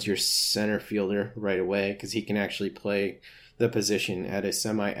becomes your center fielder right away, because he can actually play the position at a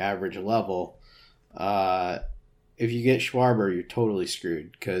semi-average level. If you get Schwarber, you're totally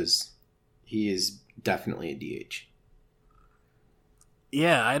screwed, because he is definitely a DH.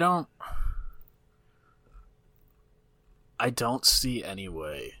 Yeah, I don't see any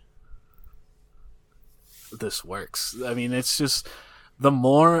way this works. I mean, it's just, the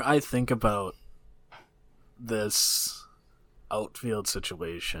more I think about this outfield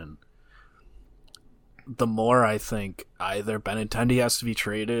situation, the more I think either Benintendi has to be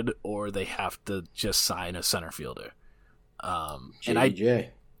traded or they have to just sign a center fielder. JJ.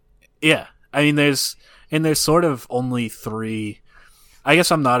 Yeah, I mean, there's sort of only three. I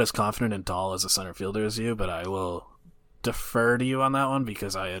guess I'm not as confident in Dahl as a center fielder as you, but I will defer to you on that one,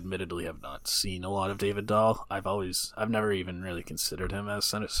 because I admittedly have not seen a lot of David Dahl. I've never even really considered him as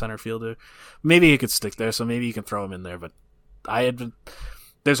center fielder. Maybe he could stick there, so maybe you can throw him in there, but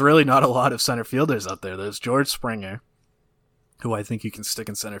there's really not a lot of center fielders out there. There's George Springer, who I think you can stick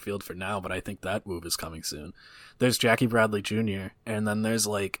in center field for now, but I think that move is coming soon. There's Jackie Bradley Jr., and then there's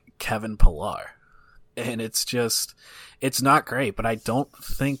like Kevin Pillar. And it's not great, but I don't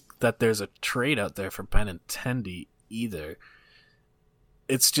think that there's a trade out there for Benintendi either.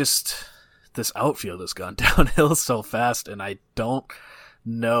 It's just, this outfield has gone downhill so fast, and I don't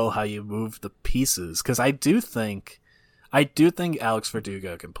know how you move the pieces, because I do think Alex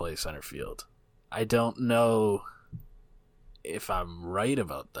Verdugo can play center field. I don't know if I'm right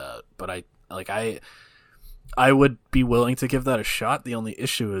about that, but I would be willing to give that a shot. The only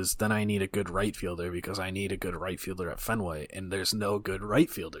issue is then I need a good right fielder, because I need a good right fielder at Fenway, and there's no good right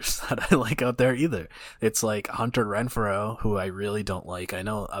fielders that I like out there either. It's like Hunter Renfroe, who I really don't like. I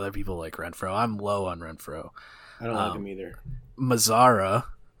know other people like Renfroe. I'm low on Renfroe. I don't like him either. Mazzara,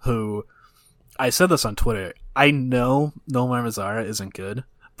 who, I said this on Twitter, I know Nomar Mazzara isn't good,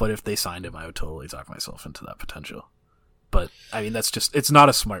 but if they signed him, I would totally talk myself into that potential. But, I mean, it's not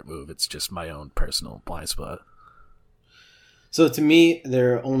a smart move. It's just my own personal blind spot. So, to me,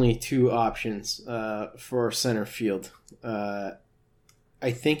 there are only two options for center field.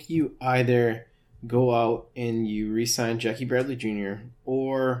 I think you either go out and you re-sign Jackie Bradley Jr.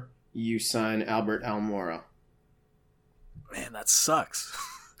 or you sign Albert Almora. Man, that sucks.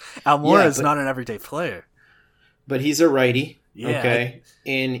 Almora is not an everyday player. but he's a righty. Yeah, okay,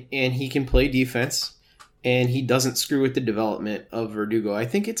 and he can play defense, and he doesn't screw with the development of Verdugo. I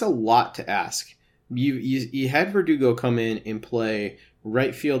think it's a lot to ask. You had Verdugo come in and play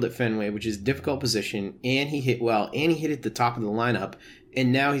right field at Fenway, which is a difficult position, and he hit well, and he hit at the top of the lineup,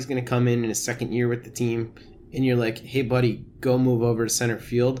 and now he's going to come in his second year with the team, and you're like, hey, buddy, go move over to center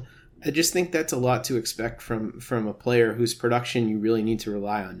field. I just think that's a lot to expect from a player whose production you really need to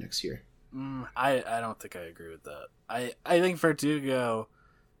rely on next year. I don't think I agree with that. I think Verdugo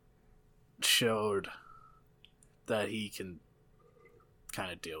showed that he can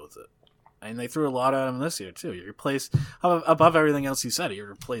kind of deal with it. And they threw a lot at him this year, too. You replace, above everything else you said, you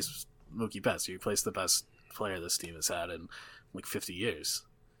replace Mookie Betts. You replace the best player this team has had in like 50 years.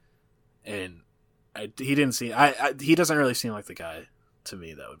 And he doesn't really seem like the guy to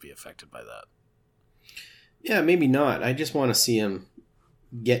me that would be affected by that. Yeah, maybe not. I just want to see him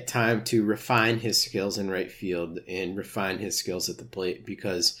get time to refine his skills in right field and refine his skills at the plate,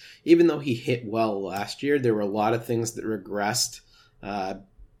 because even though he hit well last year, there were a lot of things that regressed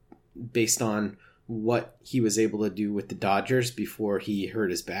based on what he was able to do with the Dodgers before he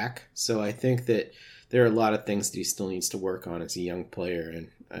hurt his back. So I think that there are a lot of things that he still needs to work on as a young player, and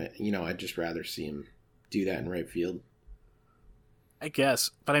I'd just rather see him do that in right field. I guess,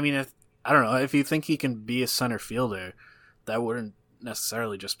 but I mean, I don't know, if you think he can be a center fielder, that wouldn't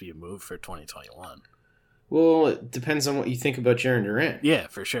necessarily just be a move for 2021. Well, it depends on what you think about Jarren Durant. Yeah,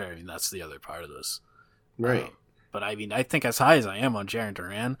 for sure. I mean, that's the other part of this. Right. But I mean, I think as high as I am on Jarren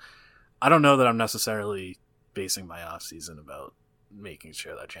Durant, I don't know that I'm necessarily basing my offseason about making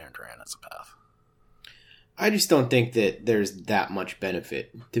sure that Jarren Durant has a path. I just don't think that there's that much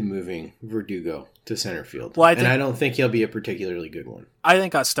benefit to moving Verdugo to center field. Well, I don't think he'll be a particularly good one. I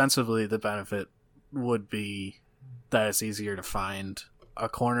think ostensibly the benefit would be that it's easier to find a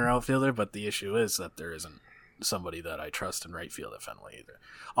corner outfielder, but the issue is that there isn't somebody that I trust in right field at Fenway either.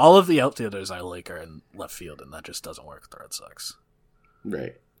 All of the outfielders I like are in left field, and that just doesn't work with the Red Sox.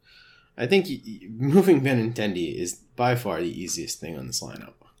 Right. I think moving Benintendi is by far the easiest thing on this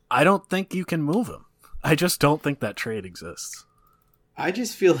lineup. I don't think you can move him. I just don't think that trade exists. I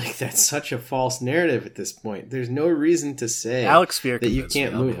just feel like that's such a false narrative at this point. There's no reason to say Alex Spear that you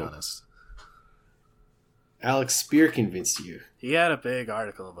can't move him. Honest. Alex Spear convinced you. He had a big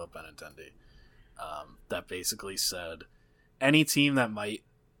article about Benintendi that basically said any team that might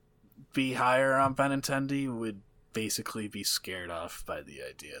be higher on Benintendi would basically be scared off by the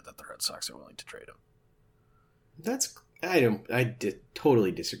idea that the Red Sox are willing to trade him. I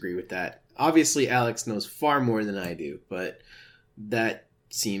totally disagree with that. Obviously, Alex knows far more than I do, but that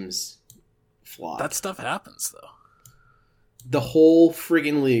seems flawed. That stuff happens, though. The whole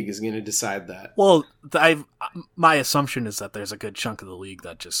friggin' league is going to decide that. Well, my assumption is that there's a good chunk of the league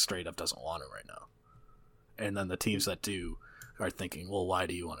that just straight up doesn't want him right now. And then the teams that do are thinking, well, why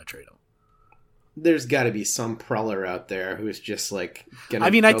do you want to trade him? There's got to be some preller out there who's just like going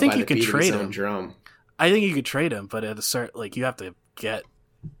to I think you can trade him. Drum. I think you could trade him, but at a certain, you have to get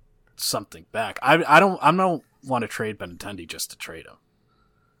something back. I don't want to trade Benintendi just to trade him.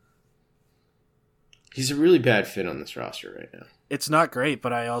 He's a really bad fit on this roster right now. It's not great,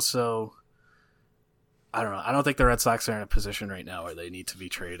 but I don't know. I don't think the Red Sox are in a position right now where they need to be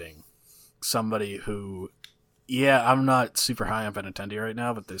trading somebody who, I'm not super high on Benintendi right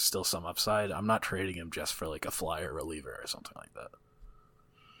now, but there's still some upside. I'm not trading him just for a flyer reliever or something like that.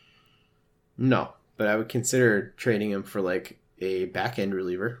 No, but I would consider trading him for a back end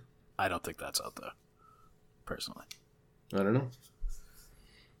reliever. I don't think that's out there, personally. I don't know.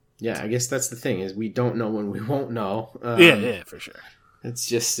 Yeah, I guess that's the thing, is we don't know when we won't know. Yeah, for sure. It's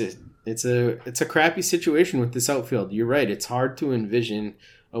just it's a crappy situation with this outfield. You're right. It's hard to envision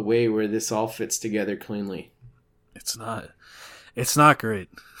a way where this all fits together cleanly. It's not great.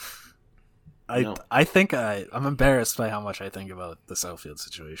 I think I'm embarrassed by how much I think about this outfield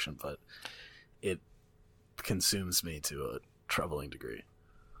situation, but it consumes me to a troubling degree.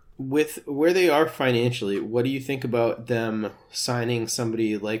 With where they are financially, what do you think about them signing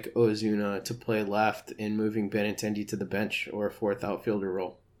somebody like Ozuna to play left and moving Benintendi to the bench or a fourth outfielder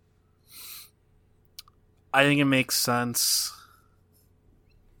role? I think it makes sense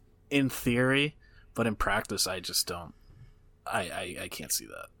in theory, but in practice, I just don't. I can't see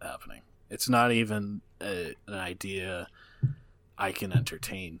that happening. It's not even an idea I can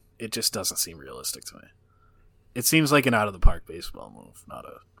entertain. It just doesn't seem realistic to me. It seems like an out-of-the-park baseball move, not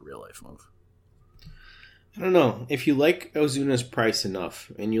a real-life move. I don't know. If you like Ozuna's price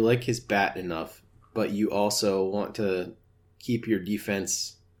enough, and you like his bat enough, but you also want to keep your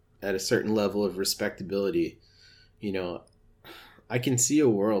defense at a certain level of respectability, I can see a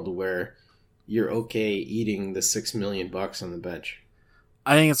world where you're okay eating the $6 million on the bench.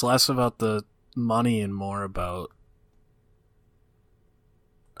 I think it's less about the money and more about.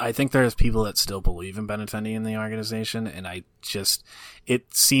 I think there's people that still believe in Benintendi in the organization, and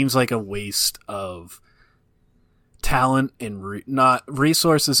it seems like a waste of talent and not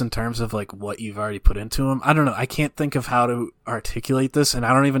resources in terms of like what you've already put into him. I don't know. I can't think of how to articulate this, and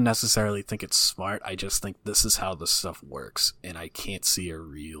I don't even necessarily think it's smart. I just think this is how this stuff works, and I can't see a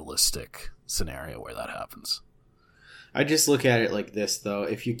realistic scenario where that happens. I just look at it like this, though.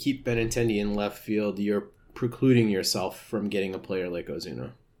 If you keep Benintendi in left field, you're precluding yourself from getting a player like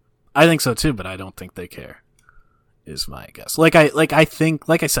Ozuna. I think so too, but I don't think they care. Is my guess. Like I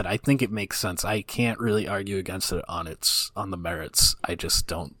said, I think it makes sense. I can't really argue against it on the merits. I just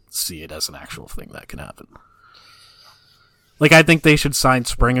don't see it as an actual thing that can happen. Like, I think they should sign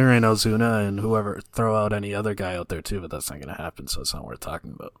Springer and Ozuna and whoever, throw out any other guy out there too, but that's not going to happen, so it's not worth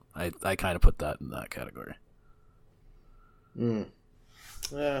talking about. I kind of put that in that category. I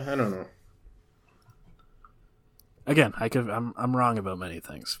don't know. Again, I'm wrong about many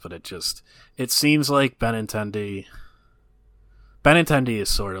things, but it seems like Benintendi is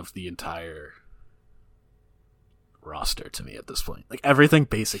sort of the entire roster to me at this point. Like, everything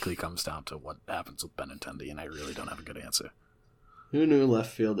basically comes down to what happens with Benintendi, and I really don't have a good answer. Who knew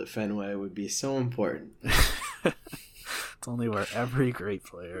left field at Fenway would be so important? It's only where every great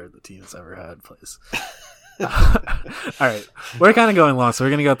player the team has ever had plays. All right, we're kind of going long, so we're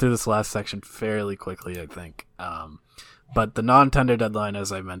going to go through this last section fairly quickly, I think. But the non-tender deadline,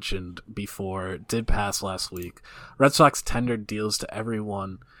 as I mentioned before, did pass last week. Red Sox tendered deals to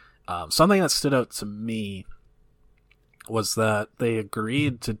everyone. Something that stood out to me was that they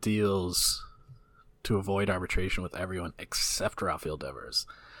agreed to deals to avoid arbitration with everyone except Rafael Devers.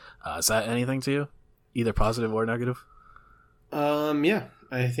 Is that anything to you? Either positive or negative? Yeah,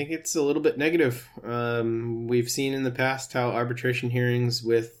 I think it's a little bit negative. We've seen in the past how arbitration hearings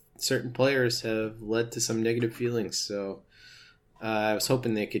with certain players have led to some negative feelings, so I was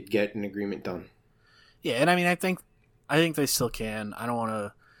hoping they could get an agreement done. Yeah, and I mean, I think they still can. I don't want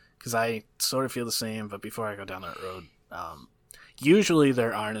to, because I sort of feel the same, but before I go down that road, usually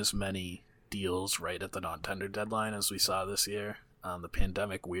there aren't as many deals right at the non-tender deadline as we saw this year. The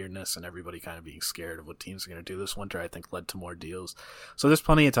pandemic weirdness and everybody kind of being scared of what teams are going to do this winter, I think, led to more deals. So there's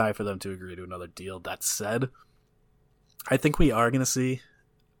plenty of time for them to agree to another deal. That said, I think we are going to see,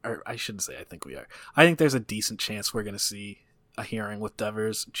 or I shouldn't say I think we are. I think there's a decent chance we're going to see a hearing with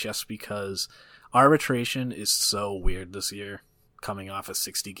Devers, just because arbitration is so weird this year, coming off a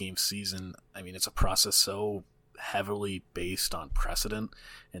 60-game season. I mean, it's a process so heavily based on precedent,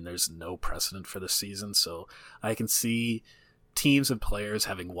 and there's no precedent for this season. So I can see teams and players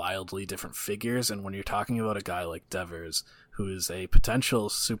having wildly different figures, and when you're talking about a guy like Devers, who is a potential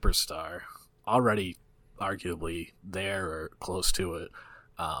superstar, already arguably there or close to it,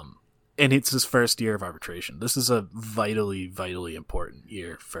 and it's his first year of arbitration. This is a vitally, vitally important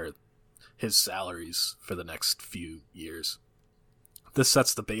year for his salaries for the next few years. This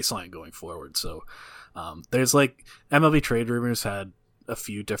sets the baseline going forward. So there's like MLB Trade Rumors had a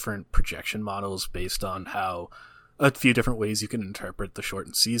few different projection models based on how a few different ways you can interpret the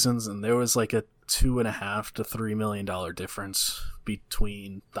shortened seasons, and there was like a $2.5 to $3 million difference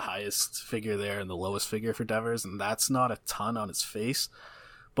between the highest figure there and the lowest figure for Devers, and that's not a ton on its face.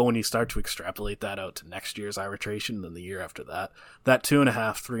 But when you start to extrapolate that out to next year's arbitration and then the year after that, that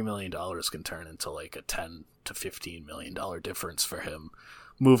 $2.5-3 million can turn into like a $10 to $15 million difference for him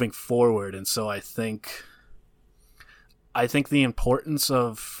moving forward. And so I think the importance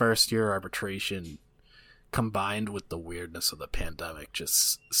of first year arbitration combined with the weirdness of the pandemic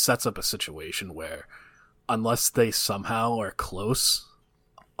just sets up a situation where, unless they somehow are close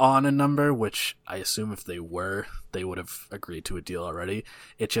on a number, which I assume if they were, they would have agreed to a deal already,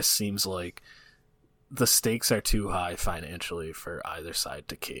 it just seems like the stakes are too high financially for either side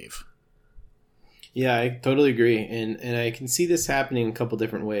to cave. Yeah, I totally agree. And I can see this happening a couple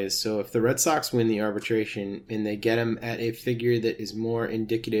different ways. So if the Red Sox win the arbitration and they get him at a figure that is more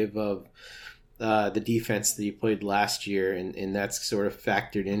indicative of the defense that he played last year, and that's sort of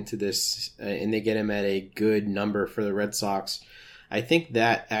factored into this, and they get him at a good number for the Red Sox, I think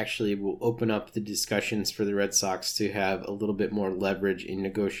that actually will open up the discussions for the Red Sox to have a little bit more leverage in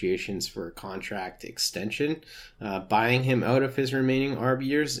negotiations for a contract extension, buying him out of his remaining ARB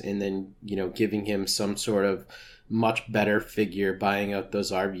years, and then, giving him some sort of much better figure, buying out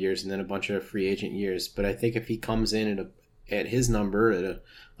those ARB years and then a bunch of free agent years. But I think if he comes in at his number, at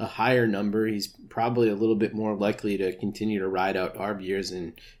a higher number, he's probably a little bit more likely to continue to ride out ARB years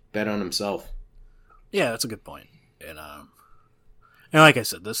and bet on himself. Yeah, that's a good point. And like I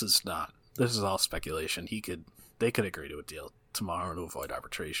said, this is this is all speculation. They could agree to a deal tomorrow to avoid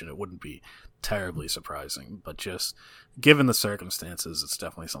arbitration. It wouldn't be terribly surprising, but just given the circumstances, it's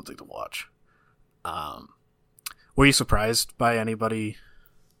definitely something to watch. Were you surprised by anybody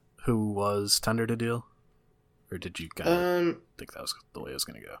who was tendered a deal, or did you kind of think that was the way it was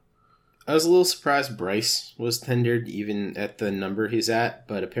going to go? I was a little surprised Bryce was tendered, even at the number he's at,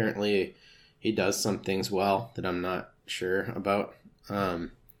 but apparently he does some things well that I'm not sure about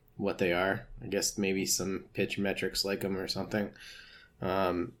what they are. I guess maybe some pitch metrics like him or something.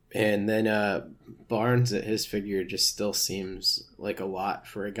 And then Barnes at his figure just still seems like a lot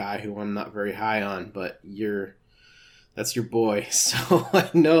for a guy who I'm not very high on, but that's your boy. So I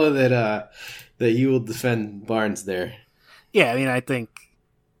know that you will defend Barnes there. Yeah, I mean, I think,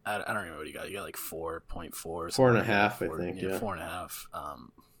 I don't remember what you got. You got like 4.4. 4.5, I think. Yeah, 4.5.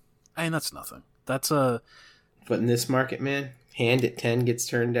 I mean, that's nothing. That's a... But in this market, man, Hand at 10 gets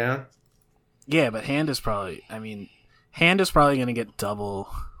turned down. Yeah, but Hand is probably going to get double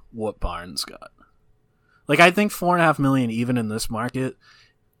what Barnes got. Like, I think $4.5 million, even in this market,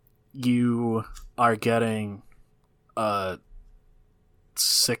 you are getting a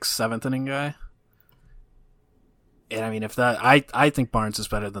 6th, 7th inning guy. And I mean, if that, I think Barnes is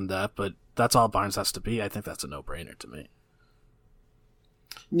better than that, but that's all Barnes has to be. I think that's a no-brainer to me.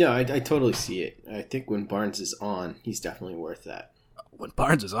 No, I totally see it. I think when Barnes is on, he's definitely worth that. When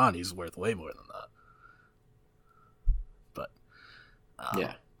Barnes is on, he's worth way more than that. But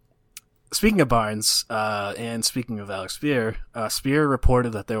yeah. Speaking of Barnes, and speaking of Alex Spear, Spear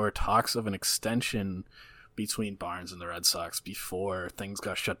reported that there were talks of an extension between Barnes and the Red Sox before things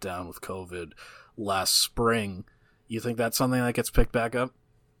got shut down with COVID last spring. You think that's something that gets picked back up?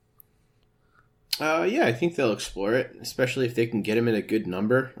 Yeah, I think they'll explore it, especially if they can get him at a good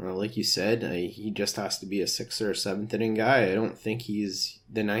number. Like you said, he just has to be a 6th or 7th inning guy. I don't think he's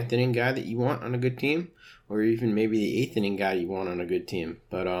the 9th inning guy that you want on a good team, or even maybe the 8th inning guy you want on a good team.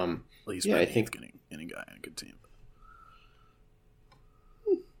 But well, he's yeah, I think inning guy on a good team.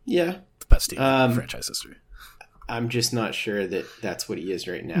 Yeah, the best team in franchise history. I'm just not sure that that's what he is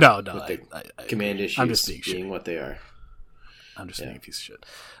right now. No, with the command issues I'm just being being what they are. I'm just being a piece of shit.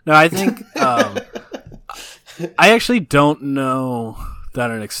 No, I think I actually don't know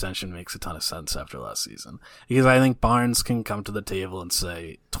that an extension makes a ton of sense after last season, because I think Barnes can come to the table and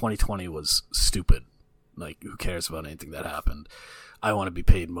say 2020 was stupid. Like, who cares about anything that happened? I want to be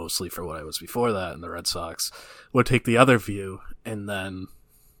paid mostly for what I was before that, and the Red Sox would take the other view, and then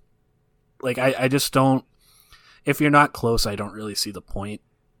like I just don't. If you're not close, I don't really see the point,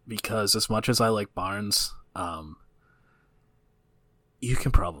 because as much as I like Barnes, you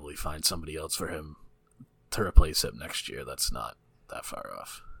can probably find somebody else for him to replace him next year. That's not that far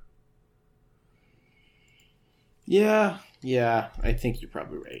off. Yeah, I think you're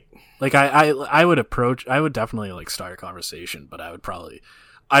probably right. Like I would definitely like start a conversation, but I would probably,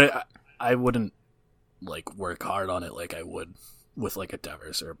 I wouldn't like work hard on it like I would with like a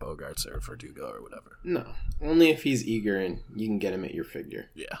Devers or a Bogarts or a Verdugo or whatever. No, only if he's eager and you can get him at your figure.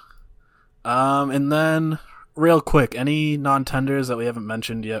 Yeah. And then real quick, any non-tenders that we haven't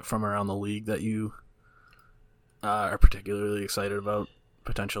mentioned yet from around the league that you are particularly excited about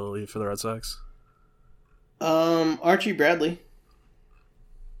potentially for the Red Sox? Archie Bradley.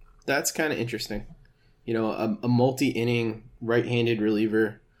 That's kind of interesting. You know, a multi-inning right-handed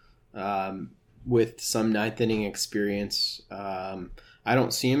reliever with some 9th inning experience. I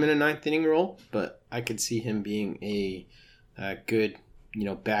don't see him in a 9th inning role, but I could see him being a good,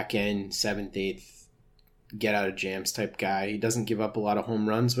 back end 7th, 8th, get out of jams type guy. He doesn't give up a lot of home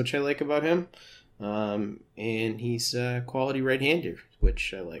runs, which I like about him. And he's a quality right-hander,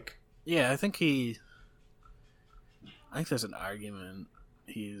 which I like. Yeah, I think there's an argument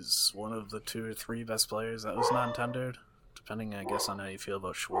he's one of the 2 or 3 best players that was non-tendered, depending, I guess, on how you feel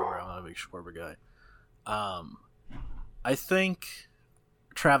about Schwarber. I'm not a big Schwarber guy. I think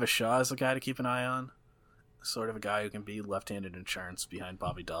Travis Shaw is a guy to keep an eye on. Sort of a guy who can be left-handed insurance behind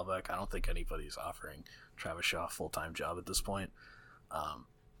Bobby Dalbec. I don't think anybody's offering Travis Shaw a full-time job at this point.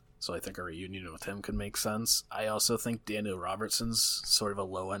 So I think a reunion with him could make sense. I also think Daniel Robertson's sort of a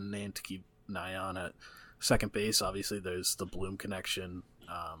low-end name to keep an eye on at second base. Obviously, there's the Bloom connection.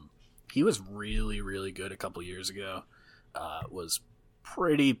 He was really, really good a couple years ago. Was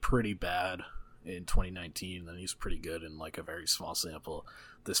pretty bad in 2019. Then he's pretty good in like a very small sample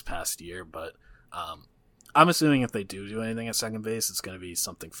this past year. But I'm assuming if they do anything at second base, it's going to be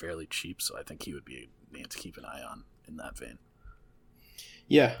something fairly cheap. So I think he would be a name to keep an eye on in that vein.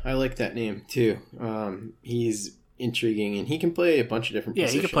 Yeah, I like that name too. He's intriguing, and he can play a bunch of different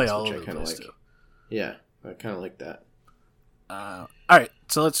positions. Yeah, he can play all over the place too. Yeah, I kind of like that. All right,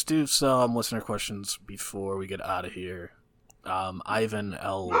 So let's do some listener questions before we get out of here. Ivan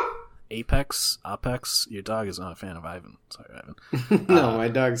L. Apex, your dog is not a fan of Ivan. Sorry, Ivan. No, my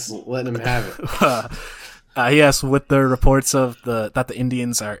dog's letting him have it. Yes, with the reports of that the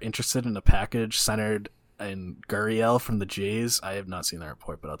Indians are interested in a package centered in Gurriel from the Jays. I have not seen that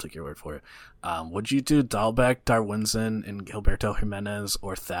report, but I'll take your word for it. Would you do Dahlbeck, Darwinzon, and Gilberto Jimenez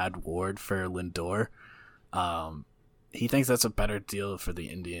or Thad Ward for Lindor? He thinks that's a better deal for the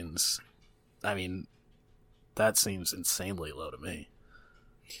Indians. I mean, that seems insanely low to me.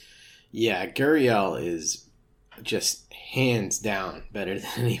 Yeah, Gurriel is just hands down better than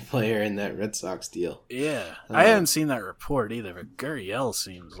any player in that Red Sox deal. Yeah, I haven't seen that report either, but Gurriel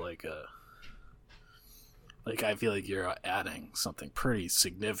seems like I feel like you're adding something pretty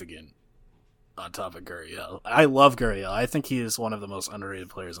significant on top of Gurriel. I love Gurriel. I think he is one of the most underrated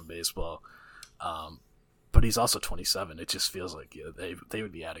players in baseball. But he's also 27. It just feels like they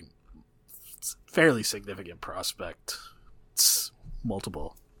would be adding fairly significant prospect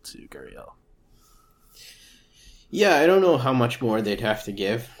multiple to Gurriel. Yeah, I don't know how much more they'd have to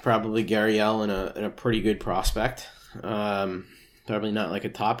give. Probably Gurriel and a pretty good prospect. Probably not like a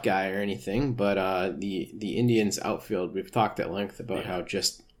top guy or anything, but the Indians outfield, we've talked at length about how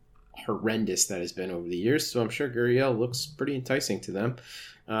just horrendous that has been over the years. So I'm sure Gurriel looks pretty enticing to them.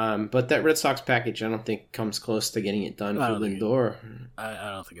 But that Red Sox package, I don't think comes close to getting it done for Lindor. I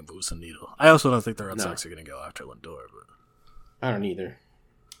don't think it moves the needle. I also don't think the Red Sox are going to go after Lindor. But I don't either.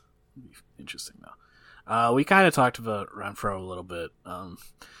 Interesting, though. We kind of talked about Renfroe a little bit.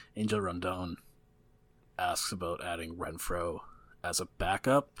 Angel Rondon asks about adding Renfroe as a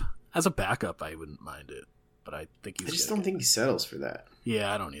backup. As a backup, I wouldn't mind it, but I think I just don't think he settles for that.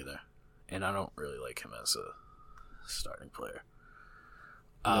 Yeah, I don't either, and I don't really like him as a starting player.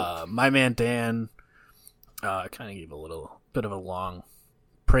 Nope. My man Dan kind of gave a little bit of a long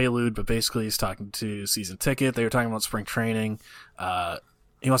prelude, but basically he's talking to Season Ticket. They were talking about spring training.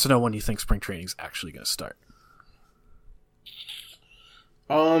 He wants to know when you think spring training is actually going to start.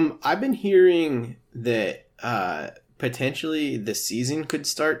 I've been hearing that potentially the season could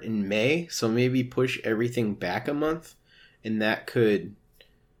start in May, so maybe push everything back a month, and that could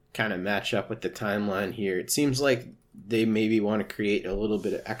kind of match up with the timeline here. It seems like they maybe want to create a little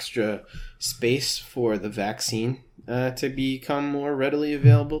bit of extra space for the vaccine to become more readily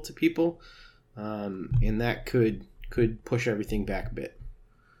available to people, and that could push everything back a bit.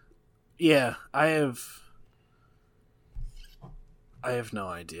 Yeah, I have no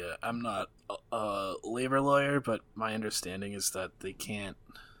idea. I'm not a labor lawyer, but my understanding is that they can't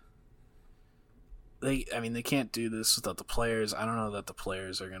do this without the players. I don't know that the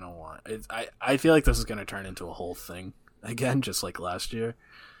players are going to want it. I feel like this is going to turn into a whole thing again, just like last year.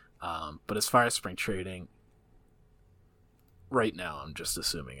 But as far as spring trading, right now I'm just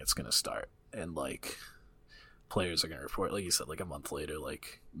assuming it's going to start. And, like, players are going to report, like you said, like a month later,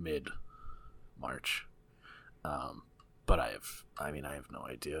 like mid-March. But I have no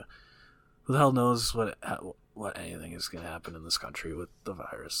idea. Who the hell knows what anything is going to happen in this country with the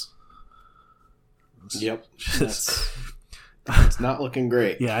virus? Yep. It's not looking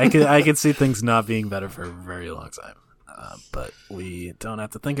great. Yeah, I could see things not being better for a very long time. But we don't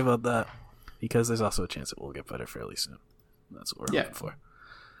have to think about that because there's also a chance it will get better fairly soon. That's what we're looking for.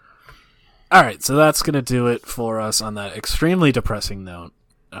 All right, so that's going to do it for us on that extremely depressing note.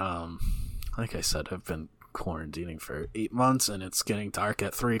 Like I said, I've been quarantining for 8 months, and it's getting dark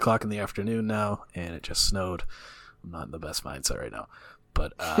at 3 o'clock in the afternoon now, and it just snowed. I'm not in the best mindset right now.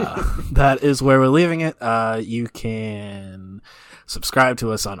 But that is where we're leaving it. You can subscribe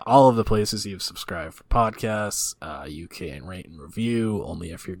to us on all of the places you've subscribed for podcasts. You can rate and review,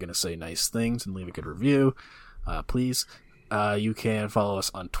 only if you're going to say nice things and leave a good review, please. You can follow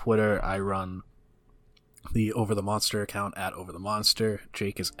us on Twitter. I run the Over the Monster account at Over the Monster.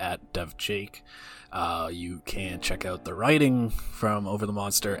 Jake is at DevJake. You can check out the writing from Over the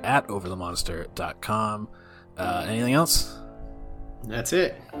Monster at overthemonster.com. Anything else? That's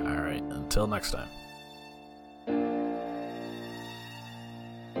it. All right. Until next time.